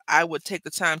I would take the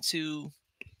time to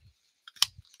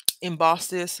emboss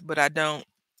this, but I don't.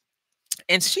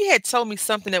 And she had told me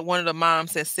something that one of the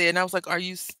moms had said, and I was like, "Are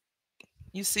you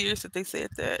serious that they said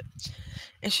that?"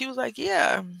 And she was like,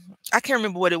 "Yeah." I can't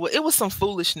remember what it was. It was some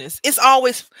foolishness.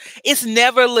 It's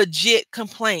never legit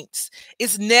complaints.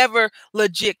 It's never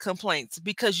legit complaints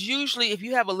because usually if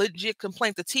you have a legit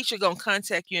complaint, the teacher gonna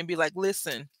contact you and be like,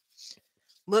 "Listen,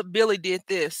 look, Billy did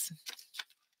this."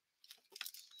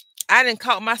 I didn't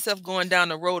caught myself going down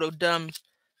the road of dumb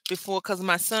before because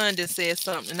my son just said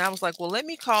something. And I was like, well,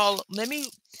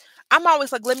 I'm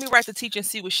always like, let me write the teacher and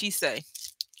see what she say.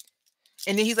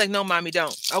 And then he's like, no, mommy,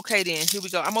 don't. Okay, then here we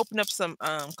go. I'm opening up some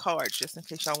cards just in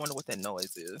case y'all wonder what that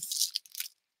noise is.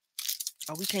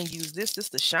 Oh, we can't use this. This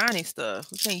is the shiny stuff.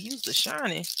 We can't use the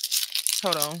shiny.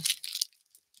 Hold on.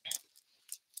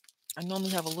 I normally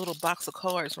have a little box of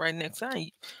cards right next.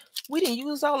 We didn't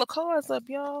use all the cards up,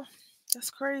 y'all. That's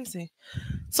crazy.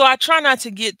 So I try not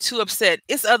to get too upset.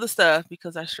 It's other stuff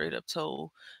because I straight up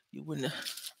told you wouldn't.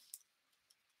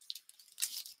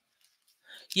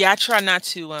 Yeah, I try not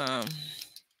to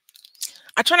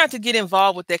get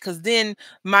involved with that because then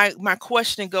my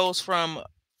question goes from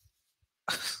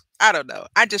I don't know.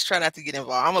 I just try not to get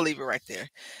involved. I'm gonna leave it right there.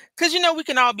 Cause we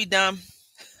can all be dumb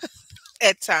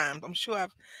at times.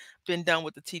 been done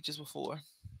with the teachers before.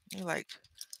 You're like,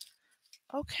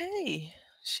 okay,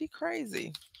 she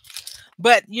crazy.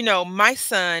 But my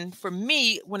son, for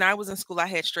me, when I was in school, I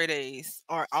had straight A's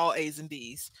or all A's and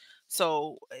B's.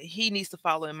 So he needs to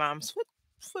follow in mom's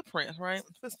footprints, right?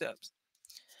 Footsteps.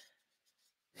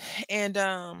 And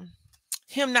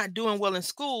him not doing well in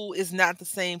school is not the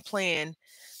same plan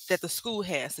that the school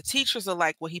has. The teachers are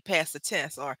like, well, he passed the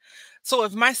test. Or so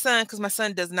if my son, because my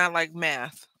son does not like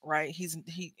math, right?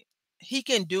 He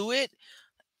can do it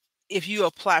if you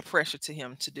apply pressure to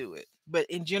him to do it. But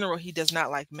in general, he does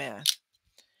not like math,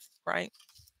 right?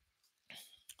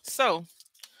 So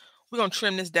we're gonna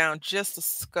trim this down just a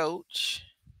scotch.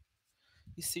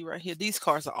 You see right here, these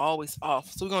cars are always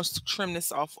off. So we're gonna trim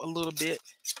this off a little bit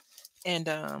and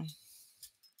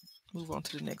move on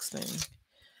to the next thing.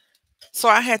 So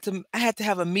I had to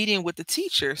have a meeting with the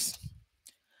teachers.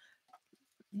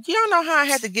 You don't know how I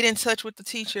had to get in touch with the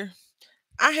teacher?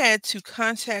 I had to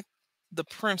contact the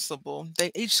principal.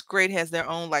 Each grade has their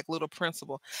own like little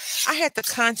principal. I had to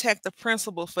contact the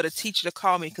principal for the teacher to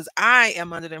call me because I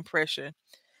am under the impression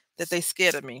that they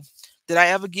scared of me. Did I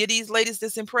ever give these ladies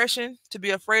this impression to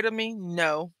be afraid of me?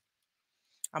 No.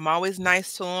 I'm always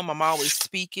nice to them. I'm always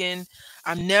speaking.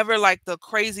 I'm never like the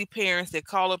crazy parents that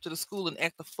call up to the school and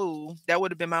act a fool. That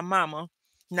would have been my mama,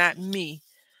 not me.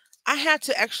 I had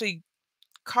to actually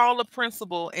call the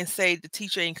principal and say the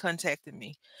teacher ain't contacted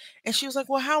me. And she was like,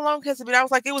 well, how long has it been? I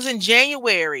was like, it was in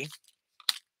January.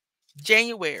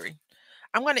 January.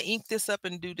 I'm going to ink this up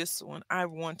and do this one. I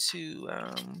want to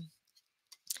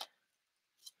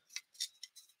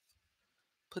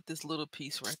put this little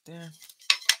piece right there.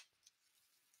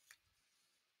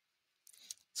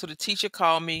 So the teacher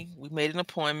called me. We made an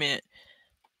appointment.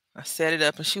 I set it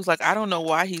up and she was like, I don't know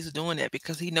why he's doing that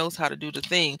because he knows how to do the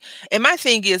thing. And my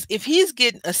thing is, if he's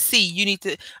getting a C, you need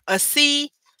to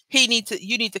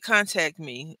contact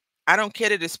me. I don't care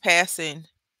that it's passing.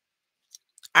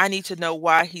 I need to know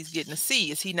why he's getting a C.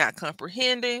 Is he not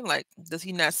comprehending? Like, does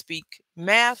he not speak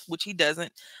math? Which he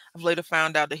doesn't. I've later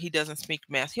found out that he doesn't speak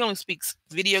math. He only speaks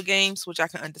video games, which I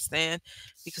can understand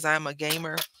because I'm a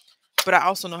gamer. But I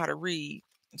also know how to read.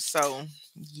 So,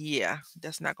 yeah,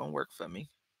 that's not going to work for me.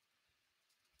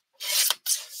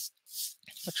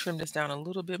 I'll trim this down a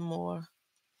little bit more.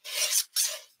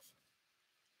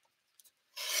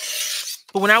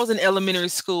 But when I was in elementary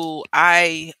school,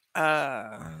 I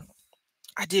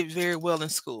did very well in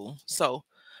school. So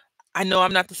I know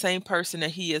I'm not the same person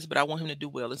that he is, but I want him to do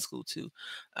well in school too.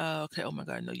 Okay. Oh my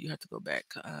God. No, you have to go back.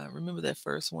 Remember that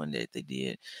first one that they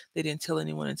did? They didn't tell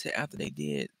anyone until after they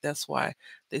did. That's why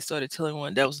they started telling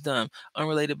everyone. That was dumb.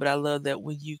 Unrelated, but I love that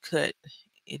when you cut,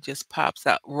 it just pops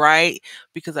out, right?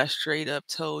 Because I straight up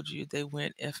told you they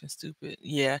went effing stupid.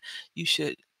 Yeah, you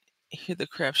should hear the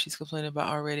crap she's complaining about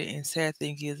already. And sad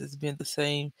thing is, it's been the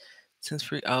same since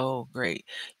free. Oh, great.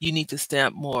 You need to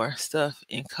stamp more stuff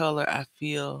in color. I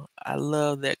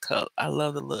love that color. I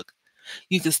love the look.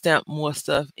 You need to stamp more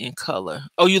stuff in color.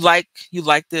 Oh, you like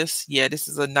this? Yeah, this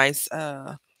is a nice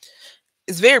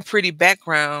it's very pretty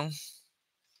background.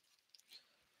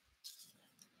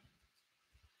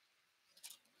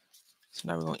 So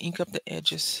now we're gonna ink up the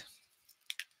edges.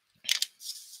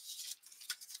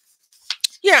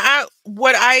 Yeah,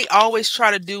 what I always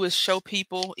try to do is show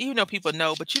people, even though people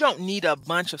know, but you don't need a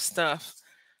bunch of stuff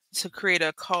to create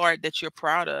a card that you're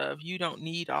proud of. You don't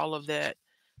need all of that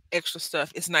extra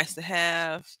stuff. It's nice to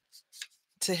have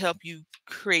to help you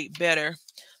create better.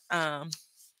 Um,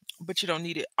 but you don't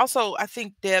need it. Also, I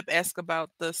think Deb asked about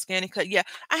the scanning cut. Yeah,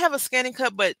 I have a scanning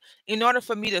cut, but in order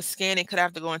for me to scan it, could I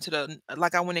have to go into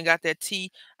like I went and got that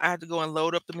tea. I have to go and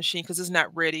load up the machine because it's not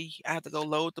ready. I have to go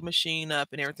load the machine up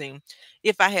and everything.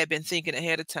 If I had been thinking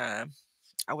ahead of time,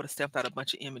 I would have stepped out a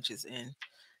bunch of images and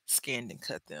scanned and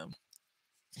cut them.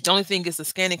 The only thing is the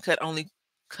scanning cut only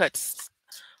cuts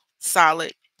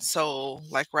solid. So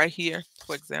like right here,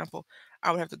 for example, I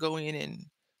would have to go in and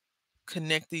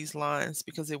connect these lines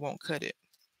because it won't cut it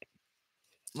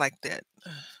like that.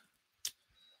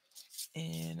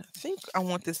 And I think I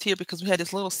want this here because we had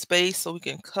this little space so we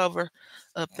can cover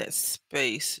up that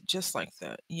space just like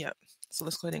that. Yep. So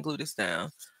let's go ahead and glue this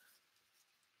down.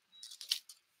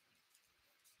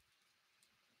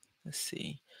 Let's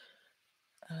see.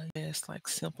 Yeah, it's like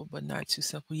simple but not too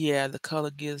simple. Yeah, the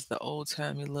color gives the old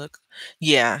timey look.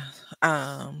 Yeah.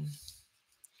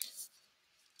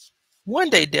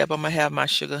 One day, Deb, I'm gonna have my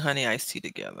sugar honey iced tea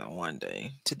together. One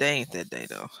day. Today ain't that day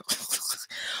though.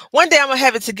 One day I'm gonna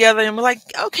have it together and we're like,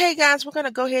 okay, guys, we're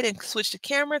gonna go ahead and switch the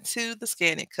camera to the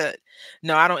scan and cut.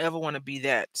 No, I don't ever want to be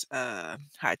that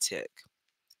high tech.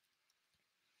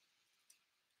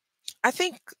 I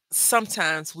think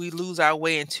sometimes we lose our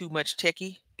way in too much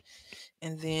techie,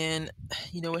 and then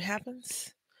you know what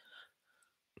happens?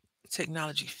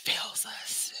 Technology fails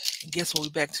us. And guess what?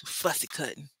 We're back to fussy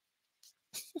cutting.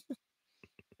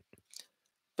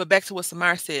 But back to what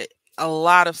Samara said, a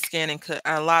lot of scanning cut,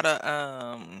 a lot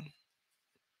of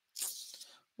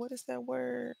what is that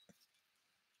word?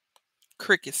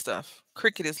 Cricket stuff.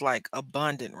 Cricket is like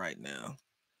abundant right now,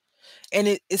 and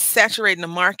it is saturating the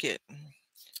market.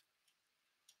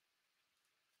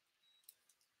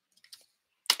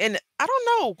 And I don't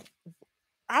know.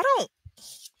 I don't.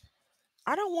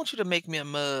 I don't want you to make me a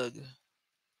mug.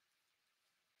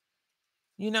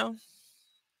 You know,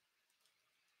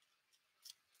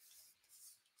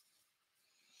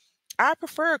 I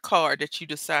prefer a card that you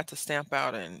decide to stamp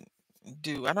out and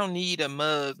do. I don't need a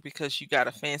mug because you got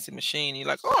a fancy machine. You're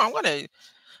like, oh, I'm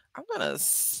gonna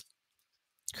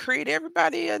create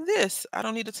everybody a this. I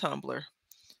don't need a tumbler.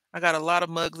 I got a lot of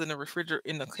mugs in the refrigerator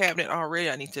in the cabinet already.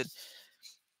 I need to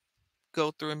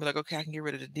go through and be like, okay, I can get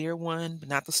rid of the deer one, but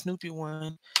not the Snoopy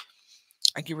one.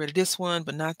 I get rid of this one,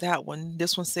 but not that one.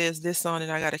 This one says this on it.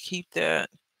 I got to keep that.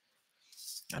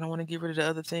 I don't want to get rid of the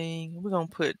other thing. We're gonna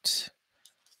put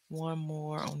one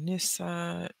more on this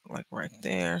side, like right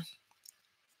there.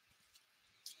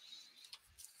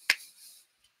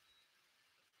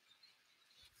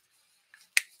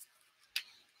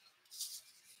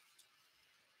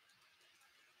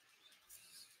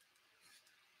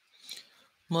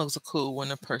 Mugs are cool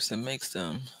when a person makes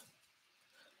them.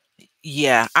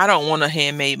 Yeah, I don't want a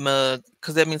handmade mug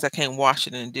because that means I can't wash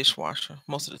it in the dishwasher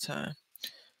most of the time.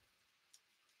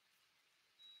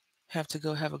 Have to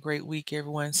go. Have a great week,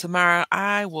 everyone. Samara,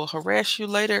 I will harass you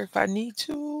later if I need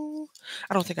to.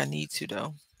 I don't think I need to,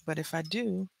 though. But if I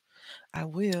do, I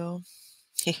will.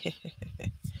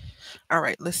 All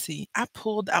right, let's see. I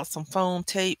pulled out some foam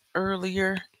tape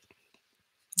earlier.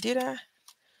 Did I?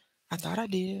 I thought I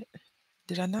did.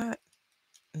 Did I not?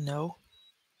 No.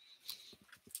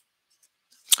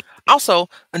 Also,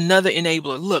 another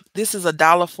enabler. Look, this is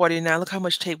 $1.49. Look how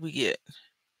much tape we get.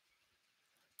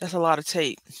 That's a lot of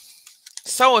tape.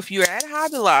 So if you're at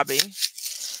Hobby Lobby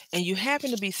and you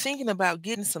happen to be thinking about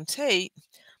getting some tape,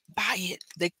 buy it.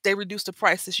 They reduced the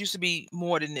price. This used to be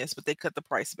more than this, but they cut the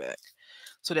price back.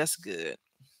 So that's good.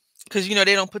 Because they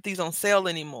don't put these on sale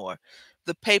anymore.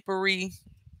 The papery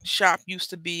shop used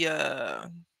to be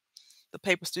the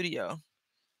paper studio,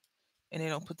 and they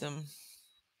don't put them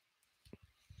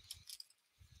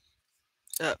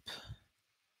up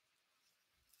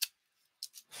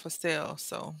for sale.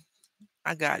 So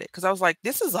I got it. Because I was like,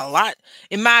 this is a lot.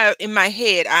 In my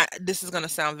head, this is gonna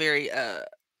sound very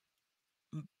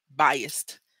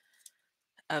biased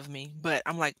of me, but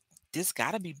I'm like, this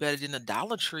gotta be better than the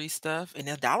Dollar Tree stuff. And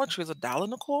the Dollar Tree is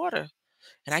 $1.25.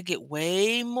 And I get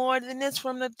way more than this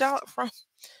from the dollar from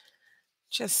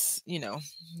just,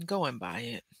 go and buy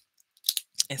it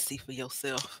and see for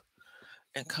yourself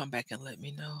and come back and let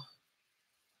me know.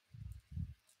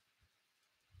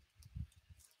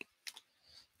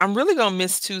 I'm really gonna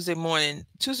miss Tuesday morning.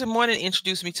 Tuesday morning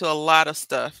introduced me to a lot of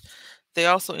stuff. They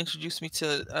also introduced me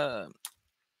to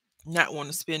not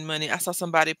wanting to spend money. I saw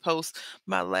somebody post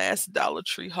my last Dollar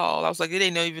Tree haul. I was like, it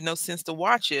ain't no even no sense to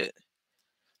watch it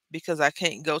because I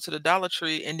can't go to the Dollar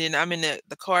Tree. And then I'm in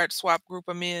the card swap group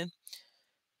I'm in.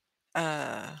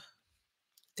 Uh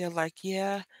they're like,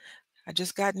 yeah, I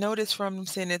just got notice from them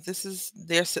saying that this is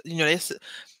they're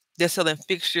selling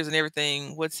fixtures and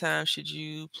everything. What time should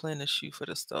you plan to shoot for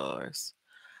the stars?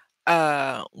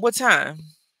 What time?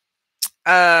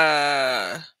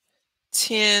 Uh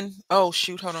 10. Oh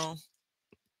shoot, hold on.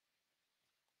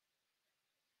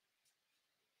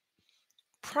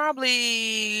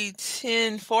 Probably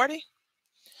 10:40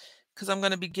 because I'm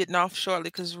gonna be getting off shortly.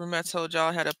 Because remember I told y'all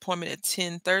I had an appointment at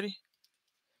 10:30.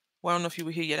 Well, I don't know if you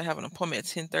were here yet. I have an appointment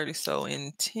at 10:30. So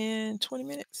in 10-20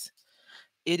 minutes,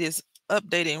 it is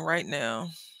updating right now.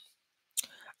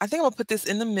 I think I'm gonna put this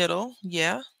in the middle.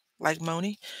 Yeah, like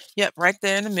Moni. Yep, right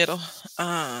there in the middle.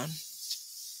 Um,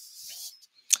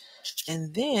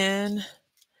 and then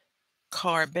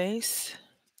card base.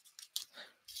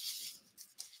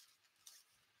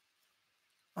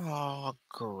 Oh,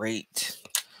 great.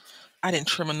 I didn't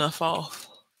trim enough off.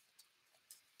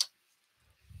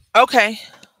 Okay.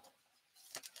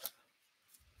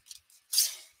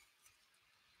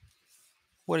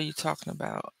 What are you talking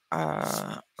about?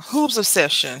 Who's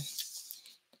obsession?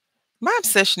 My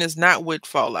obsession is not with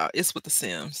Fallout. It's with The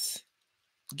Sims.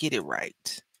 Get it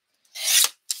right.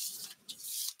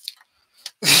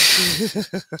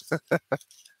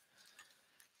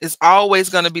 It's always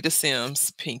going to be The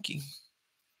Sims, Pinky.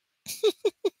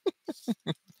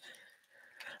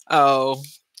 Oh,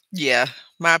 yeah.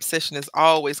 My obsession is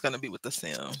always gonna be with The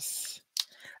Sims.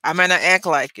 I might not act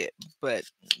like it, but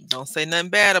don't say nothing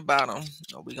bad about them.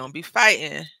 Or we gonna be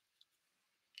fighting.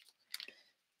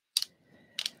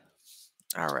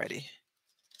 Alrighty.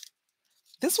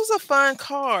 This was a fun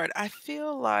card. I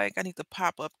feel like I need to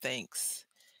pop up thanks.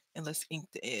 And let's ink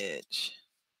the edge.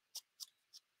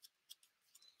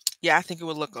 Yeah, I think it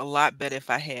would look a lot better if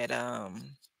I had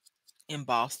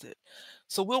embossed it.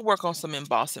 So we'll work on some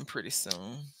embossing pretty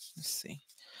soon. Let's see.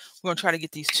 We're gonna try to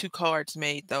get these 2 cards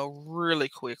made though really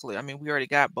quickly. I mean, we already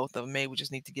got both of them made. We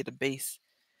just need to get a base.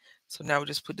 So now we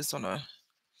just put this on a.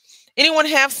 Anyone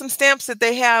have some stamps that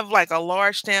they have like a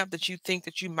large stamp that you think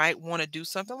that you might want to do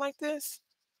something like this?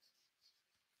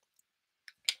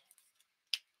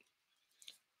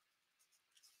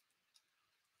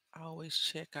 I always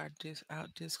check our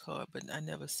out Discord, but I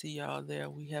never see y'all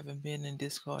there. We haven't been in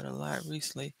Discord a lot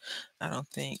recently, I don't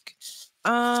think.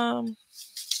 Um,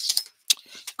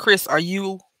 Chris, are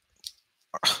your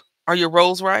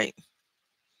roles right?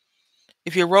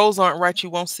 If your roles aren't right,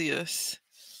 you won't see us.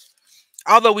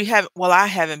 Although we haven't, well, I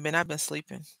haven't been. I've been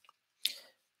sleeping.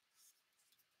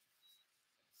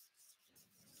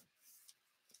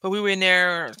 But we were in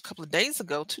there a couple of days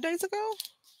ago, 2 days ago,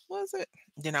 was it?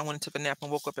 Then I went and took a nap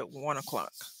and woke up at 1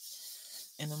 o'clock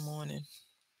in the morning.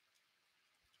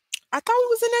 I thought we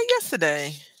was in there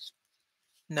yesterday.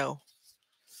 No.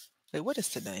 Wait, what is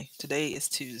today? Today is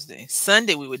Tuesday.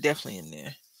 Sunday we were definitely in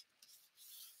there.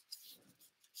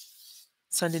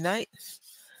 Sunday night?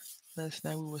 Last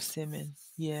night we were simming.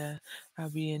 Yeah, I'll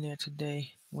be in there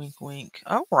today. Wink, wink.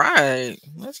 All right,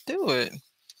 let's do it.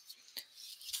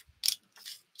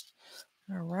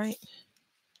 All right.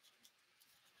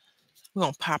 We're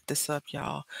going to pop this up,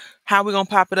 y'all. How we going to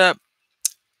pop it up?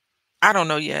 I don't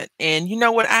know yet. And you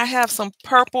know what? I have some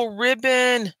purple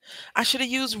ribbon. I should have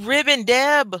used ribbon,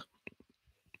 Deb.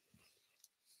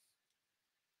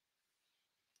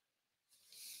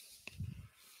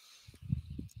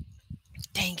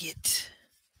 Dang it.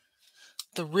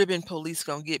 The ribbon police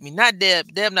gonna get me. Not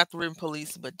Deb. Deb, not the ribbon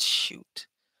police, but shoot.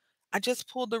 I just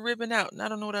pulled the ribbon out and I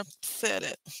don't know what I said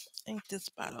it. Ain't this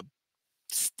about a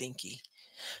stinky?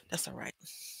 That's all right.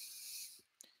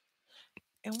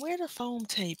 And where the foam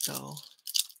tape go?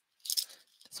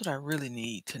 That's what I really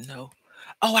need to know.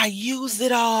 Oh, I used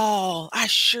it all. I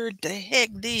sure the heck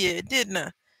did, didn't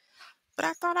I? But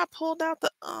I thought I pulled out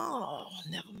the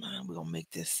never mind. We're gonna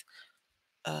make this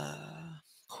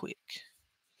quick.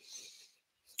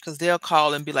 Because they'll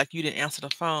call and be like, you didn't answer the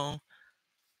phone.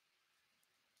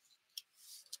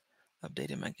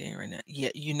 Updating my game right now. Yeah,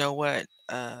 you know what?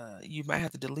 You might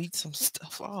have to delete some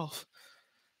stuff off.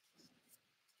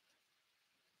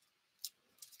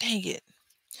 Dang it.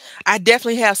 I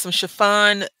definitely have some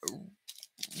chiffon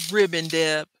ribbon,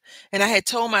 Deb. And I had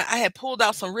pulled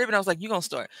out some ribbon. I was like, you're gonna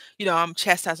start, I'm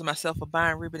chastising myself for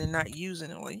buying ribbon and not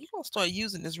using it. I'm like, you're gonna start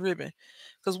using this ribbon.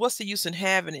 Because what's the use in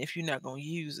having it if you're not gonna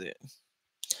use it?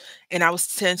 And I was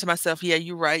saying to myself, yeah,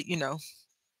 you're right,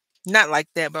 not like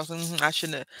that, but I was like, I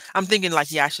shouldn't have. I'm thinking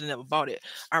like, yeah, I should have never bought it.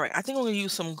 All right, I think I'm gonna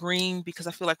use some green because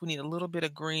I feel like we need a little bit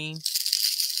of green.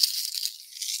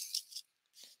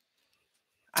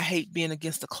 I hate being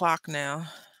against the clock now.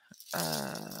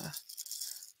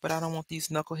 But I don't want these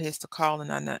knuckleheads to call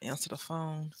and I not answer the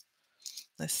phone.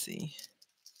 Let's see.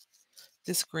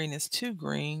 This green is too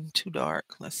green, too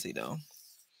dark. Let's see though.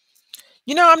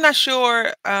 I'm not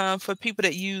sure for people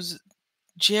that use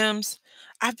gems.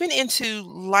 I've been into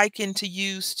liking to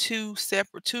use two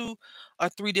or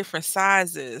three different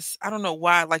sizes. I don't know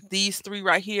why. Like these three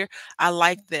right here, I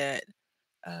like that.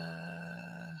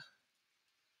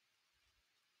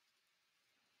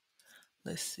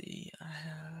 Let's see.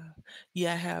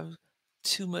 I have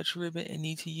too much ribbon and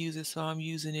need to use it, so I'm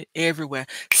using it everywhere.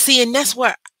 See, and that's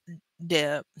what,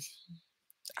 Deb,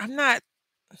 I'm not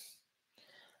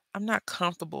I'm not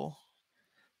comfortable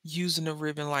using the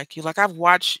ribbon like you. Like I've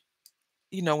watched,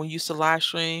 when you used to live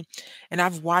stream, and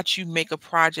I've watched you make a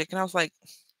project, and I was like,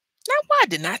 now why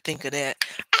didn't I think of that?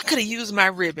 I could have used my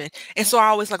ribbon. And so I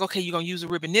always like, okay, you're gonna use the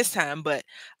ribbon this time, but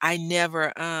I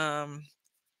never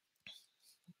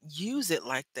use it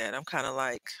like that. I'm kind of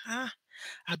like,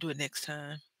 I'll do it next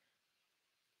time.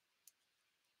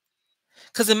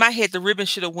 Because in my head, the ribbon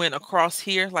should have went across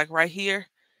here, like right here.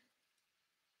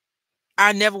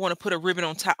 I never want to put a ribbon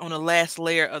on top on the last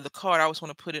layer of the card. I always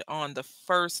want to put it on the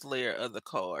first layer of the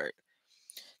card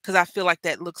because I feel like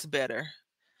that looks better.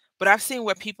 But I've seen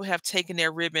where people have taken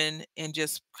their ribbon and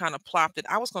just kind of plopped it.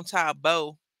 I was gonna tie a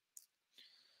bow.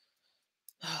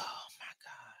 Oh my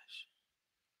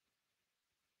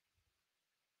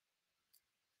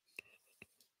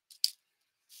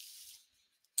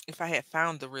gosh. if I had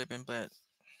found the ribbon, but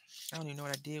I don't even know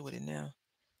what I did with it now.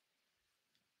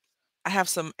 I have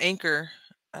some Anchor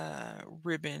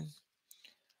ribbon.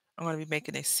 I'm going to be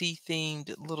making a sea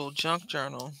themed little junk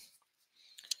journal,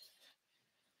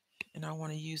 and I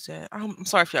want to use that. I'm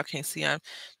sorry if y'all can't see. I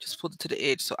just pulled it to the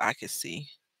edge so I can see,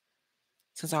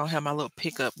 since I don't have my little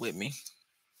pickup with me.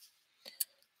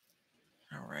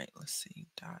 All right, let's see.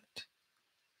 Dot.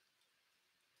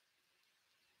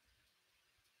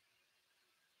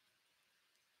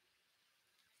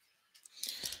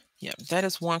 Yeah, that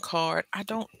is one card. I'm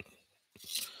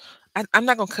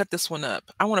not gonna cut this one up.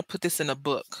 I want to put this in a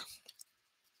book.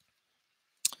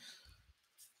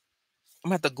 I'm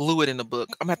gonna have to glue it in the book.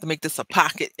 I'm gonna have to make this a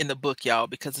pocket in the book, y'all,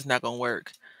 because it's not gonna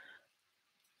work.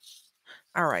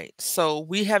 All right. So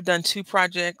we have done 2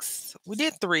 projects. We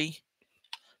did 3,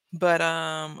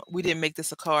 but we didn't make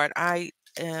this a card. I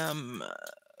am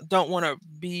don't want to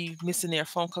be missing their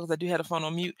phone calls. I do have a phone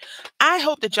on mute. I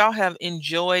hope that y'all have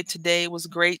enjoyed today. It was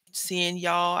great seeing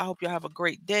y'all. I hope y'all have a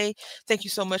great day. Thank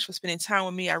you so much for spending time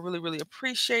with me. I really, really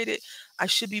appreciate it. I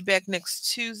should be back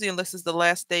next Tuesday, unless it's the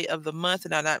last day of the month,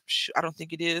 and I'm not sure. I don't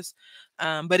think it is.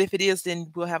 But if it is,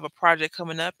 then we'll have a project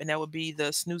coming up, and that would be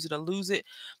the Snooze It or Lose It.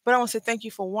 But I want to say thank you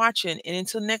for watching, and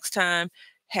until next time,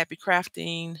 happy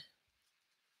crafting.